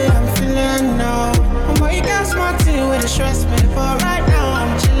the way I'm feeling now. You got smart thing with the stress me, but right now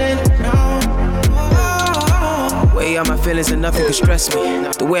I'm chilling now. Way out my feelings and nothing can stress me.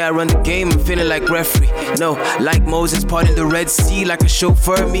 The way I run the game, I'm feeling like referee. No, like Moses parting the Red Sea, like a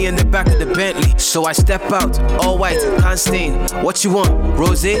chauffeur, me in the back of the Bentley. So I step out, all white, can't stain. What you want?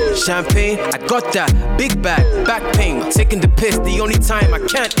 Rosé, champagne? I got that. Big bag, back pain. Taking the piss, the only time I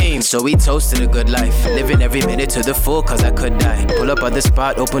can't aim. So we toasted a good life, living every minute to the full, cause I could die. Pull up at the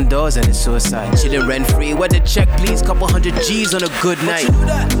spot, open doors, and it's suicide. Chilling rent free, where the check please, couple $100 G's on a good night. I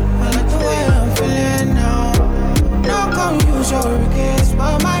like the way I'm feeling now. No confusion, case,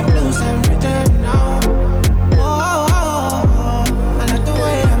 but my blues I'm written now. I like the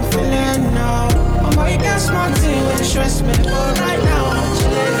way I'm feeling now. You got smart thing with the stress me, but right now I'm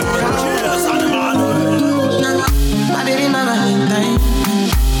chilling now. My baby, my Valentine.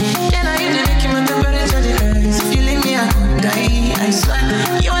 Can I use the make you my temperature rise? If you leave me, I could die. I swear,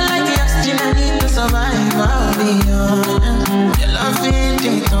 you are like the oxygen I need to survive. I'll be honest. Your love ain't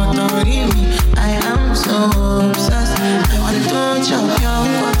it, totally me. I am so obsessed. I want to chop your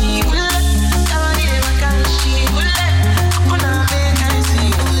body. I need a vacancy. Open up, make I see.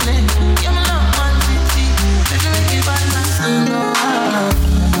 You're my love quantity. Let me make it bad, I know.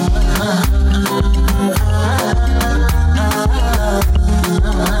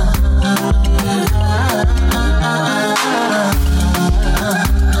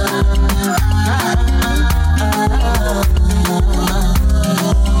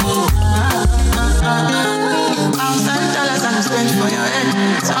 For your head,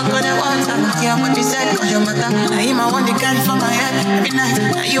 so good at once. I don't care what you said, cause your matter. Now you my one to carry for my head every night.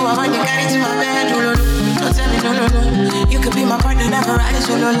 Now you are one to carry to my bed. Don't tell me no. You could be my partner, never ride it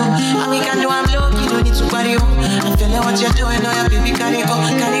solo. All we can do, I'm low, you don't need to party. I'm feeling what you're doing, oh yeah, baby, carry go.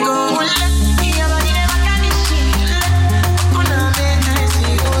 Now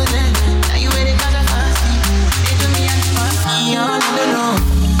you ready, cause I'm fussy. They do me as fussy, I don't know.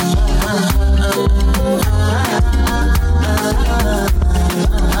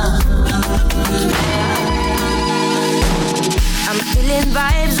 I'm feeling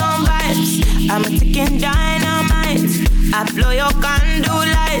vibes on vibes. I'm a ticking dynamite. I blow your candle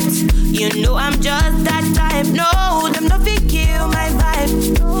lights. You know I'm just that type. No, them nothing kill my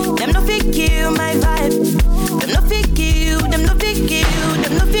vibe.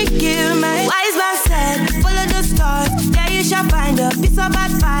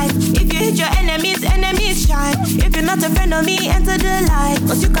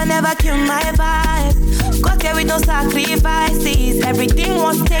 Cause you can never kill my vibe. Got here with no sacrifices. Everything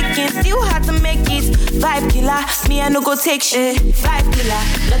was taken, still had to make it. Vibe killer, me I no go take shit. Vibe killer,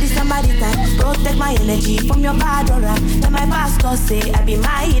 bloody somebody time. Protect my energy from your bad aura. Then my pastor say I be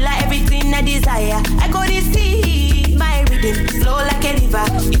my healer, everything I desire. I go to see my rhythm, flow like a river.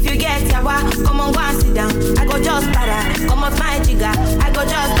 If you get yawa, come on go and sit down. I go just para, come off my jigger. I go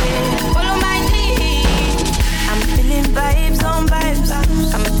just pay, follow my lead. I'm feeling vibes on vibes.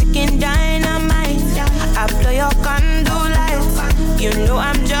 I'm a ticking dynamite. I blow your candle lights. You know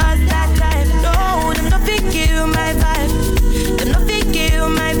I'm just that type. No, them not fit kill my vibe. Them not fit kill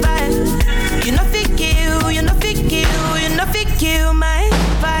my vibe. You not fit kill, you not fit kill, you not fit kill my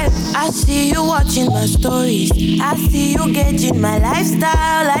vibe. I see you watching my stories. I see you gauging my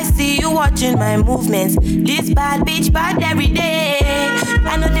lifestyle. I see you watching my movements. This bad bitch bad every day.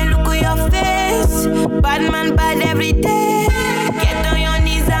 I know they look at your face. Bad man bad every day. Get on your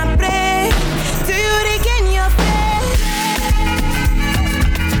knees and pray till you regain your faith.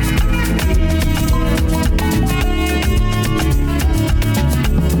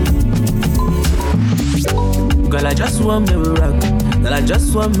 Girl, I just want me to rock. Girl, I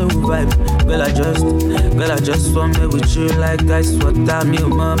just want me to vibe. Girl, I just want me with you like ice water. Me,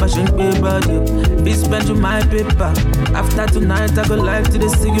 mama, shouldn't be about you. Be spent with my paper. After tonight, I go live to the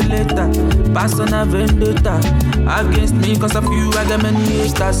see you later. Pass on a vendetta. Against me, cause of you, I got many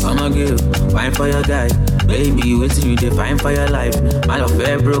haters. I'm a girl, fine for your guy. Baby, waiting you define for your life. Man of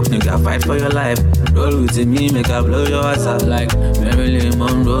fair broke, nigga, fight for your life. Roll with me, make I blow your ass out like Marilyn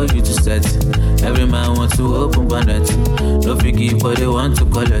Monroe, you to set. Every man wants to open bonnet. No figgy, but they want to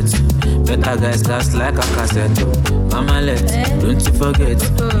collect. Better guys last like a cassette. Mama let, don't you forget.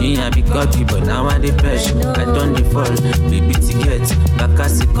 Me I be cocky, but now I dey pesh. I don't default, baby ticket.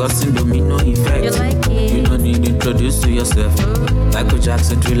 Bakasi cousin, domino effect. You don't need to introduce to yourself. Michael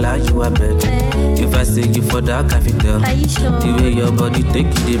Jackson thriller, you are bed. If I say you for that, I can tell. The way your body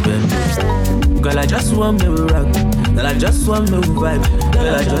take you, the bend. Girl, I just want me to rock. Girl, I just want me to vibe.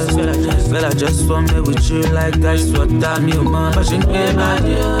 Girl, I just want me with you like ice water. Me, mama, shouldn't be about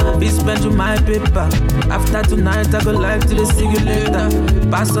you. Be spent with my paper. After tonight, I go live to the see you later.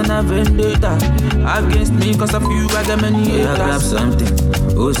 Pass on a vendetta. Against me, cause of you, I got many haters. Grab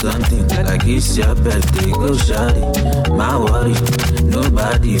something, oh something. Like it's your birthday, go shawty. My worry,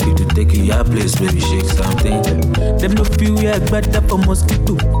 nobody if you to take in your place, baby, shake something. Them no feel yeah, better for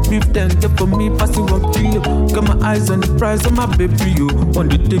mosquito. Beef them, for me, pass it 1 kilo. Got my eyes on the price of my baby, you. On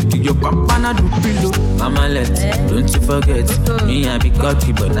the take your pampana do pillow. Mama let, don't you forget. Me I be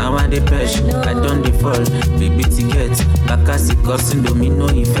cocky, but now I dey pesh. I don't default, baby ticket. Bakasi cousin, domino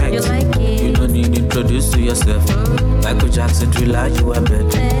effect. You don't need to introduce to yourself. Michael Jackson thriller, you are bed.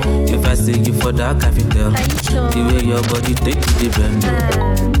 If I say you for that, I can tell. The way your body take you, the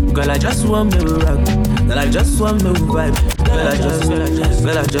bend. Girl, I just want me to rock. Girl, I just want me to vibe. Girl,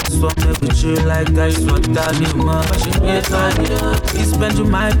 I just want me with you like ice water. Me, mama, shouldn't be about you. Be spent with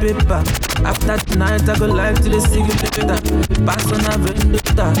my paper. After tonight, I go live to the see you later. Pass on a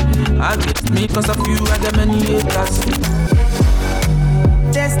vendetta. Against me, cause of you, I got many haters.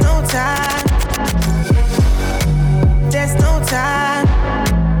 There's no time. There's no time.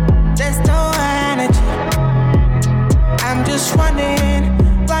 There's no energy. I'm just running.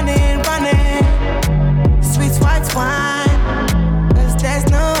 Sweet white wine. Cause there's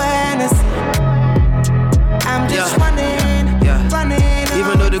no energy. I'm just running.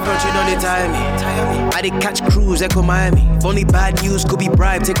 Even though the country don't they tire me, I did catch cruise, echo Miami. If only bad news could be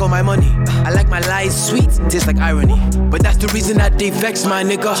bribed, take all my money. I like my lies sweet, tastes like irony. But that's the reason that they vex, my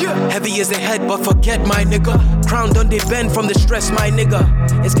nigga. Heavy is the head, but forget my nigga. Crown done they bend from the stress, my nigga.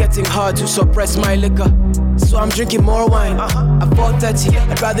 It's getting hard to suppress my liquor. So I'm drinking more wine. I 4:30.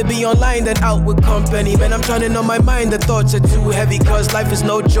 I'd rather be online than out with company. When I'm turning on my mind, the thoughts are too heavy. Cause life is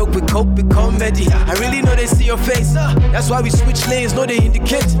no joke, we cope with comedy. I really know they see your face. That's why we switch lanes, no they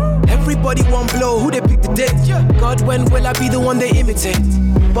indicate. Everybody want blow, who they pick the date. God, when will I be the one they imitate?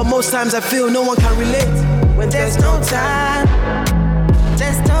 But most times I feel no one can relate. When there's no time,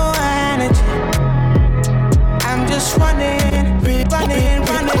 there's no energy. I'm just running, big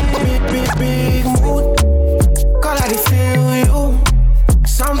mood. Call I feel you.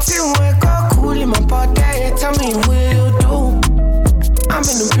 Something wake up cool in my body. Tell me what you do. I'm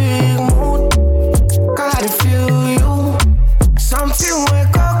in a big mood. Call I feel you. Something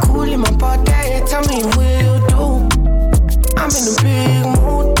wake up cool in my body. Tell me what you do. I'm in a big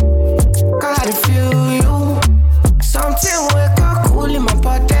mood. Call I feel you. Something wake up cool in my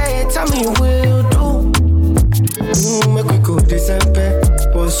body. Tell me what you do. Make we go December.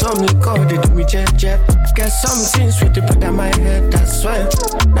 But some liquor, they do me jet. Get some things with the put on my head, that's why.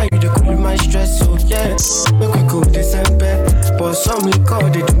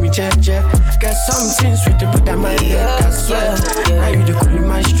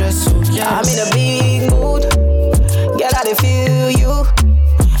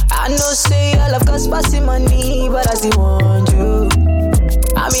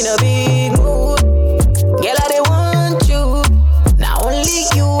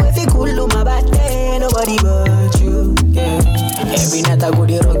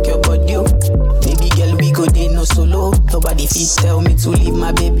 need you. Baby girl, we go day no solo. Nobody fit tell me to leave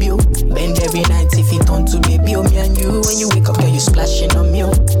my baby. Bend every night if it on to baby. Me and you, when you wake up, girl, you splashing on me.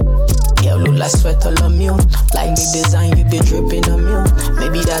 Yeah, look like sweat all on me. Like the design, you be dripping on me.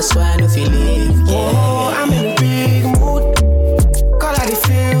 Maybe that's why I don't feel it. Yeah. Oh, I'm in a big mood. Call I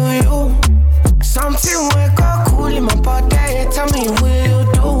feel you. Something wake up cool in my body. Tell me what you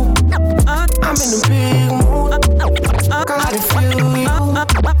do. I'm in a big mood. Call I feel you.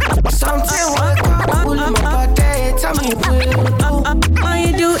 Something wake up cool in my body. Tell me what you do. All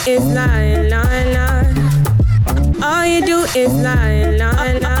you do is lie, lie, lie. All you do is lie,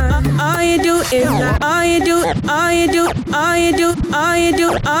 lie, lie. All you do is lie. All you do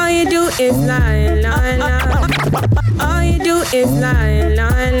is lie, lie, lie. All you do is lie,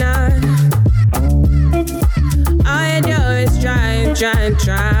 lie, lie. All you do is try, try,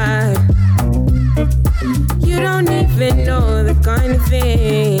 try. You don't even know the kind of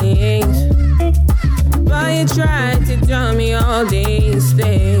things, but you try to tell me all these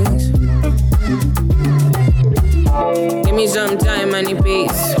things. Give me some time, I need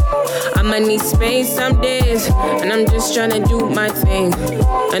peace. I'ma need space some days, and I'm just tryna do my thing,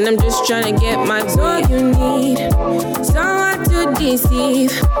 and I'm just tryna get my all you need. Someone to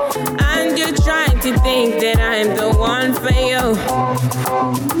deceive, and you're trying to think that I'm the one for you.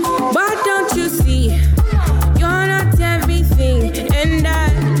 But don't you see, you're not everything, and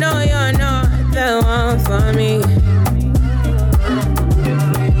I know you're not the one for me.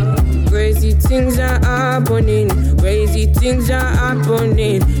 Crazy things are happening, crazy things are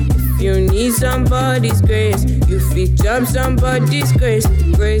happening. If you need somebody's grace, you fit up somebody's grace.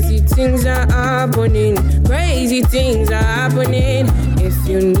 Crazy things are happening, crazy things are happening. If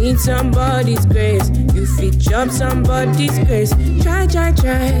you need somebody's grace, you fit up somebody's grace. Try, try,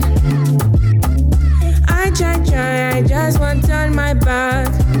 try. I try, try, I just want on my back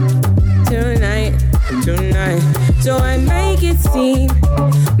tonight, tonight. So I make it seem,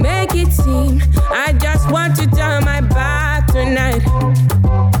 I just want to turn my back tonight.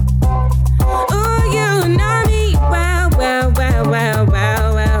 Oh, you know me well, well, well, well,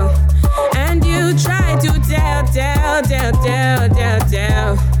 well, well. And you try to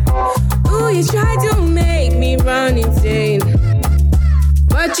tell. Oh, you try to make me run insane.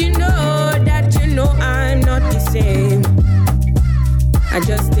 But you know that I'm not the same. I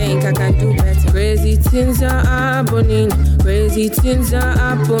just think I can do better. Crazy things are happening, crazy things are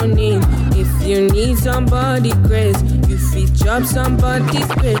happening. If you need somebody grace, you fit up somebody's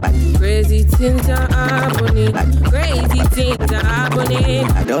grace. Crazy things are happening, crazy things are happening.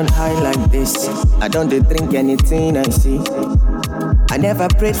 I don't hide like this, I don't drink anything I see. I never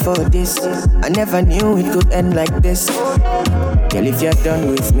prayed for this, I never knew it could end like this. Girl, if you're done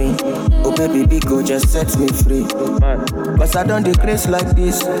with me, oh baby, go just set me free. Cause I don't decrease like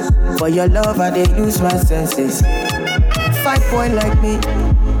this. For your love, I dey lose my senses. 5 boy like me,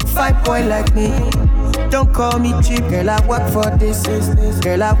 5 boy like me. Don't call me cheap, girl, I work for this.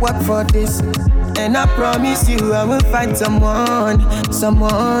 Girl, I work for this. And I promise you, I will find someone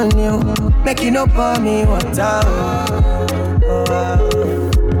new. Make you no pour me water.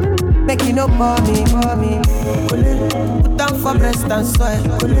 Make you no pour me. Put down for breast and soil.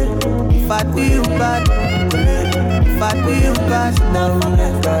 If I do you bad, now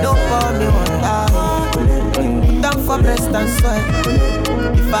don't pour me water. Put down for breast and soil.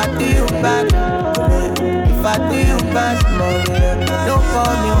 If I do you bad, now don't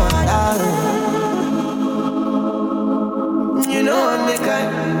pour me water. You know I'm the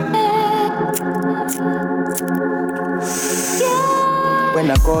kind. When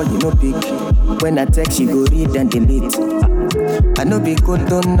I call, you no pick. When I text, you go read and delete. I know be good,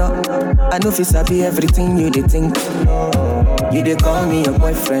 don't know. I know if you sabi everything you dey think. You dey call me your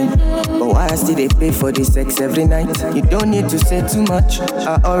boyfriend, but why I still dey pay for the sex every night? You don't need to say too much.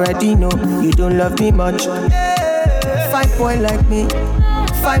 I already know you don't love me much. 5 boy like me,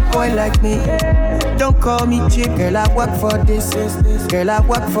 5 boy like me. Don't call me cheap, girl, I work for this. Girl, I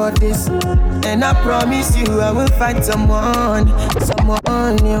work for this. And I promise you I will find someone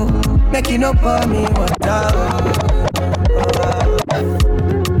new. Make you no pour me water.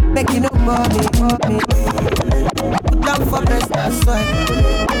 Make you no pour me. Put down for breast and soil.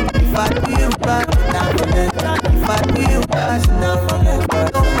 If I do you bad, if I do you bad, don't pour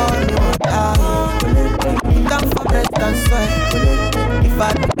me water. Put down for breast and soil. If I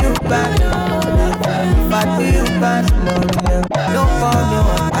do you bad, if I do you bad, don't pour me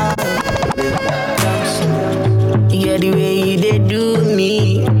water. Yeah, the way you they do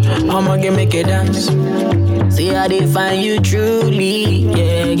me, I'ma make it dance. See how they find you truly.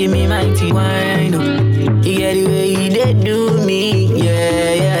 Yeah, give me mighty wine. Yeah, the way you they do me.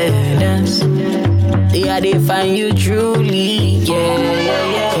 Yeah. they find you truly,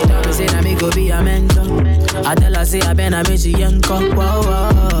 yeah. She tell me say that me go be a mentor. I tell her say I been a miss yanko,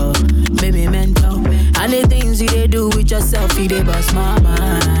 whoa, baby mentor. And the things you they do with yourself, you they bust my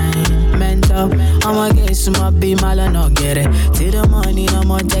mind. Mental, I'ma get some up, be mal and not get it. Till the money,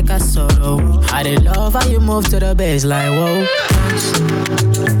 I'ma take a sorrow. I they love how you move to the bass like whoa.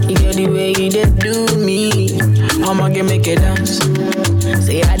 You get the way you did do me, I'ma get make it dance.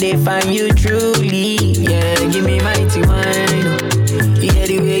 Say I they find you truly, yeah. Give me mighty wine. You get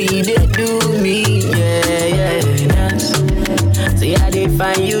the way you did do me, yeah, dance. Say I they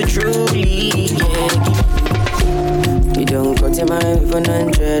find you truly, yeah. You don't go to my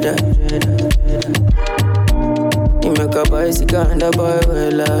 100. You make a bicycle and a boy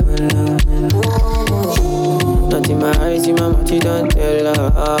will love. Not in my eyes, in my mouth, you don't tell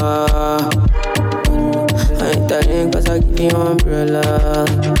her. I ain't telling cause I give you umbrella.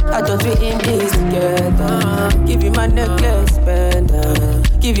 I thought we in this together. Give you my necklace, pendant.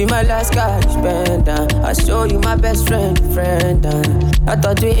 Give you my last cash, pendant. I show you my best friend. I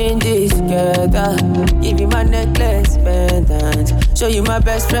thought we in this together. Give you my necklace, pendant. Show you my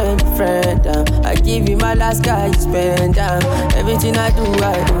best friend. I give you my last cash, pendant. Everything I do,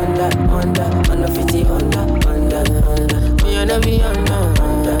 I under 50, under. Me under be under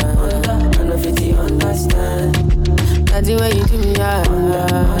 50, understand. That's the way you do me,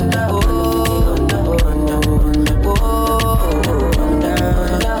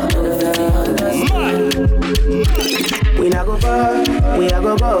 We not go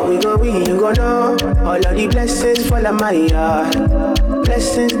far, we you go know. All of the blessings fall on my yard.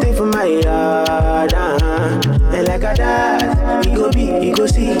 Blessings stay for my yard, And like a dad, he go be, he go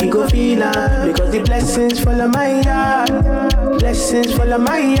see, he go feel because the blessings fall on my yard. Blessings fall on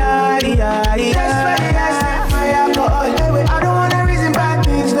my yard, That's why I set fire for all. I don't wanna reason bad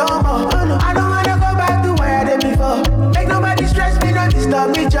things no more. I don't wanna go back to where I did before. Make nobody stress me, don't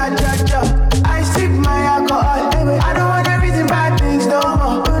disturb me, ja. I sip my alcohol. I don't wanna reason bad things no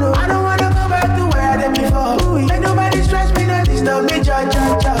more. I don't wanna go back to where I did before. Make nobody stress me, don't disturb me, ja.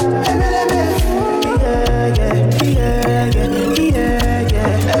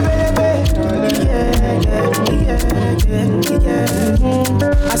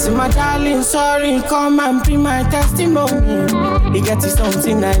 I see my darling, sorry, come and be my testimony. He get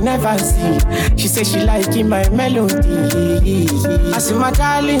something I never see. She say she liking my melody. I see my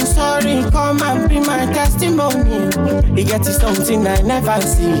darling, sorry, come and be my testimony. He get something I never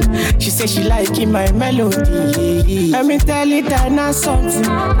see. She say she liking my melody. Let me tell you that now something.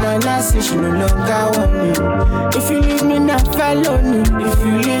 Now say she no longer want me. If you leave me now felony. If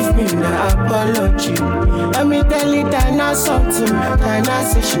you leave me now apology. Let me tell you that now something. Now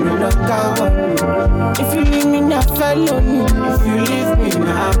say she no longer want me. If you leave me now felony. If you leave me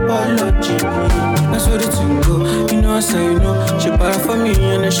now apology. That's what the thing go. You know I say you know. She buy for me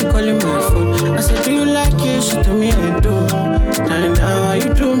and then she calling my phone. I said do you like it? She told me I do. Now how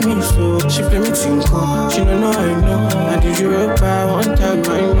you do me so? She play me tinko. She don't know I know. I did you up by one time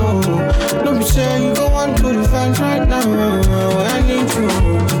I know. Don't be saying you go on to the fans right now. I need you.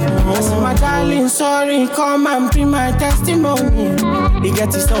 I said my darling, sorry, come and be my testimony. He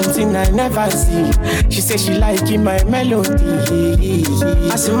get something I never see. She say she liking my melody.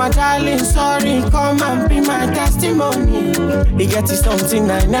 I said my darling, sorry, come and be my testimony. He get something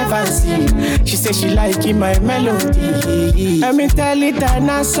I never see. She say she liking my melody. Let me tell you that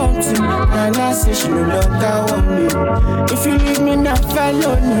now something. And I say she no longer want me. If you leave me now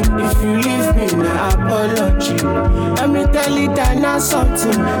felony. If you leave me now apology. Let me tell you that now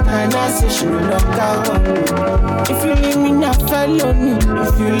something. And I say she no longer want me. If you leave me now felony.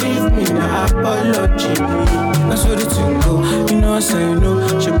 If you leave me now apology. That's what the thing go. You know I say you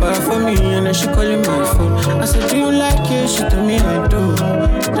know. She buy for me and then she calling my phone. I said do you like it? She told me I do.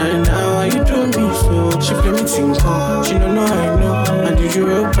 Now how you do me so? She play me tinko. She don't know I know. I did you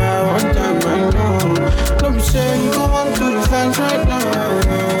up by one time I know. Don't be saying you go on to the fans right now.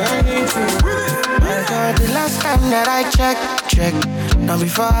 I need you. My God, the last time that I checked. Now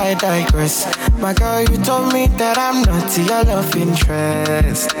before I digress, my girl, you told me that I'm not your love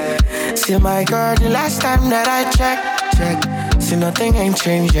interest. See my girl, the last time that I checked, see nothing ain't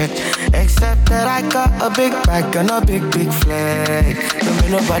changed yet, except that I got a big bag and a big flag. Don't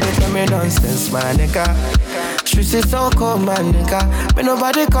make nobody tell me nonsense, my nigga. Streets is so cold, my nigga. May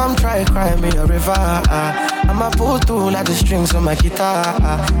nobody come try cry me a river. I'ma pull through like the strings on my guitar.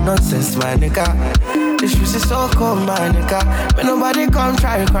 Nonsense, my nigga. The streets is so cold, my nigga. May nobody come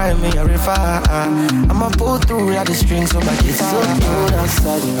try cry me a river. I'ma pull through like the strings on my guitar. It's so cold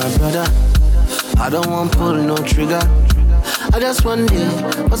outside, my brother. I don't want pull no trigger. I just want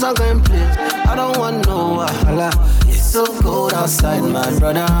it, cause I can play. I don't want no wahala. It's so cold outside, my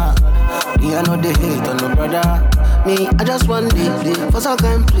brother. Me, I know they hate on no brother. Me, I just want it, cause I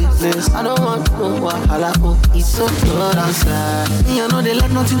can play. I don't want no wahala. Oh, it's so cold outside. Me, I know they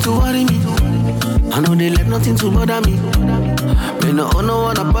let nothing to worry me. I know they let nothing to bother me. Me no owe no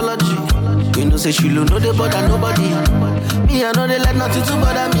one apology. You know say she no they bother nobody. Me, I know they let nothing to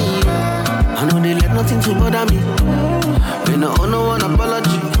bother me. I know they let nothing to bother me. Me no owe no one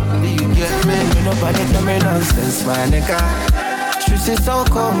apology. Do you get me? Me nobody tell me nonsense, my nigga. Streets is so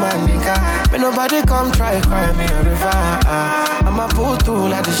cold, my nigga. Me nobody come try cry me a river. I'ma pull through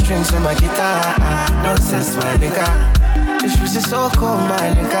like the strings on my guitar. Nonsense, my nigga. The streets is so cold,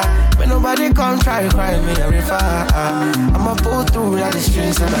 my nigga. Me nobody come try cry me a river. I'ma pull through like the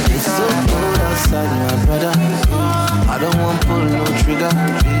strings on my guitar. It's so cold outside, my brother. I don't want pull no trigger.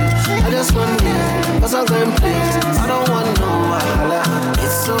 I just want me, cause I'm going place. I don't want no wahala.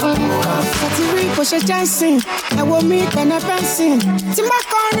 It's so cold outside. Push a chancing, I will meet and a fencing. Timber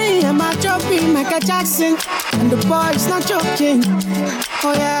Connie and my jumping, Michael Jackson. And the boy's not joking.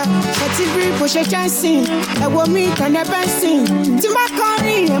 Oh yeah, push a chancing, I will meet and a fencing. Timber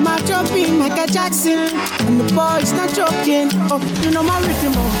Connie and my jumping, Michael Jackson. And the boy's not joking. Oh, you know my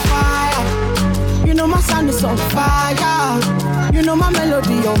rhythm on fire. You know my sound is on fire. You know my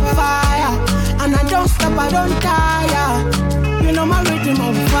melody on fire. And I don't stop, I don't tire. You know my rhythm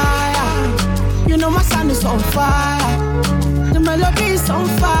on fire. You know my sound is on fire. The melody is on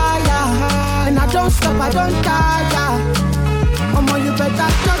fire. And I don't stop, I don't tire. Mama, you better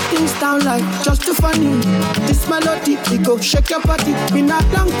shut things down like just too funny. This melody, it go shake your body. Been a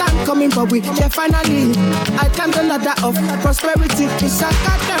long time coming, but we here finally. I climb the ladder of prosperity. It's a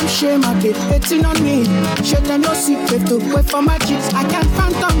goddamn shame I be hating on me. Shit, I no secret to wait for my cheeks. I can't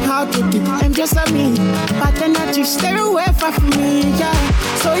phantom how to be. I'm just a me. But energy, stay away from me,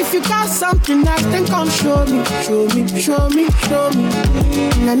 yeah. So if you got something nice, then come show me. Show me, show me, show me.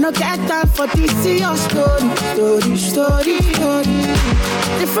 And I no get time for this, see your story. Story, story, story.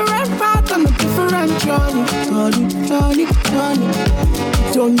 Different path on a different journey. Journey, journey, journey.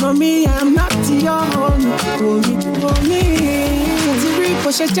 You don't know me, I'm not your homie. Homie, homie.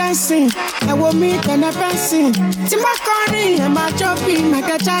 Push a chancing, I will meet and a fencing. Timber Connie and my jumping,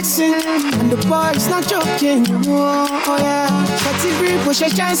 Michael Jackson. And the boy's not joking. Oh yeah, push a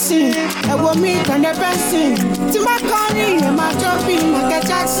chancing, I will meet and a fencing. Timber Connie and my jumping, Michael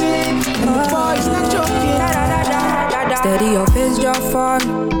Jackson. And the boy's not joking. Steady your face, just for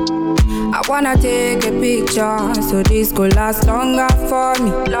me. I wanna take a picture, so this could last longer for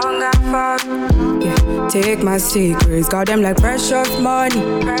me. Longer for me. Yeah. Take my secrets, got them like precious money.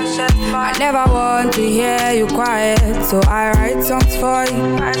 Precious money. I never want to hear you quiet, so I write songs for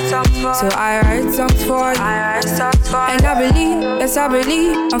you. So I write songs for you. And I believe, yes I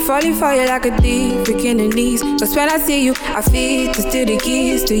believe, I'm falling for you like a thief, breaking the knees. Cause when I see you, I feel to steal the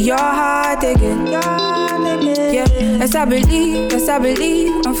keys to your heart again. Yeah, yes I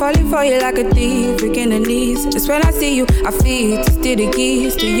believe, I'm falling for you like a thief, breaking the knees. Just when I see you, I feel to steal the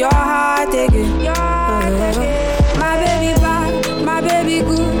keys to your heart again. My baby bad, my baby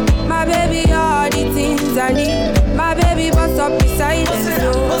good, my baby all the things I need. My baby bust up beside them,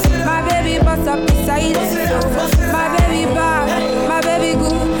 so my baby bust up beside them, so my baby bad, my baby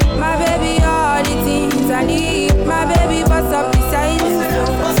good, my baby all the things I need. My baby bust up beside them,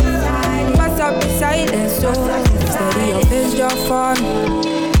 so bust up beside them, so steady your face just for me.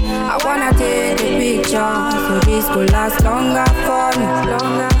 I wanna take a picture, so this could last longer for me.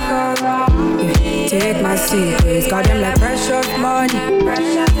 Longer for me. Yeah. Take my secrets, got them like precious money.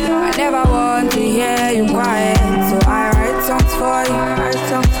 I never want to hear you quiet, so I write songs for you.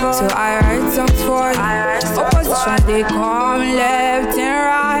 So I write songs for you. Opposition they come left and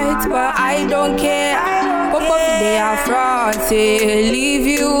right, but I don't care. They are front, say leave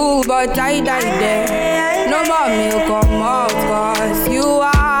you, but I die there. No more milk come out, cause you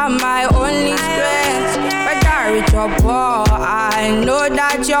are my only strength. But I reach up, oh, I know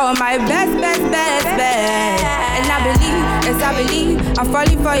that you're my best. And I believe, yes I believe, I'm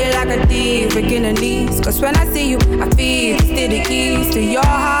falling for you like a thief, breaking the knees. Cause when I see you, I feel still the keys to your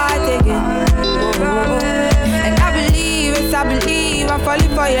heart again. And I believe, yes I believe, I'm falling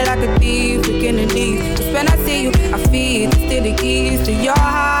for you like a thief, breaking the knees. Cause when I see you, I feel still the keys to your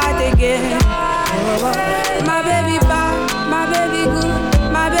heart again. My baby bad, my baby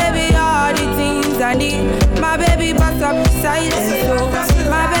good, my baby all the things I need. My baby bust up beside them, so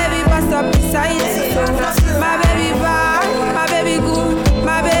my baby bust up beside them, so my baby bad, my baby good,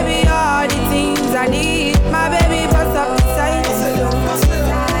 my baby all the things I need. My baby bust up beside them,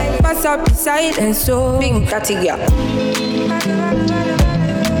 so bust up the silence, so big tatty girl.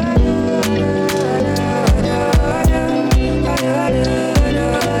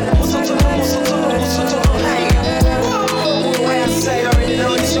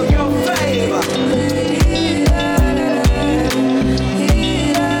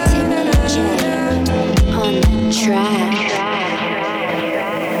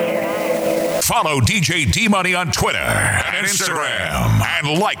 Follow DJ D-Money on Twitter and Instagram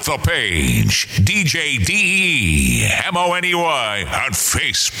and like the page DJ DEMONEY on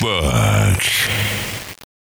Facebook.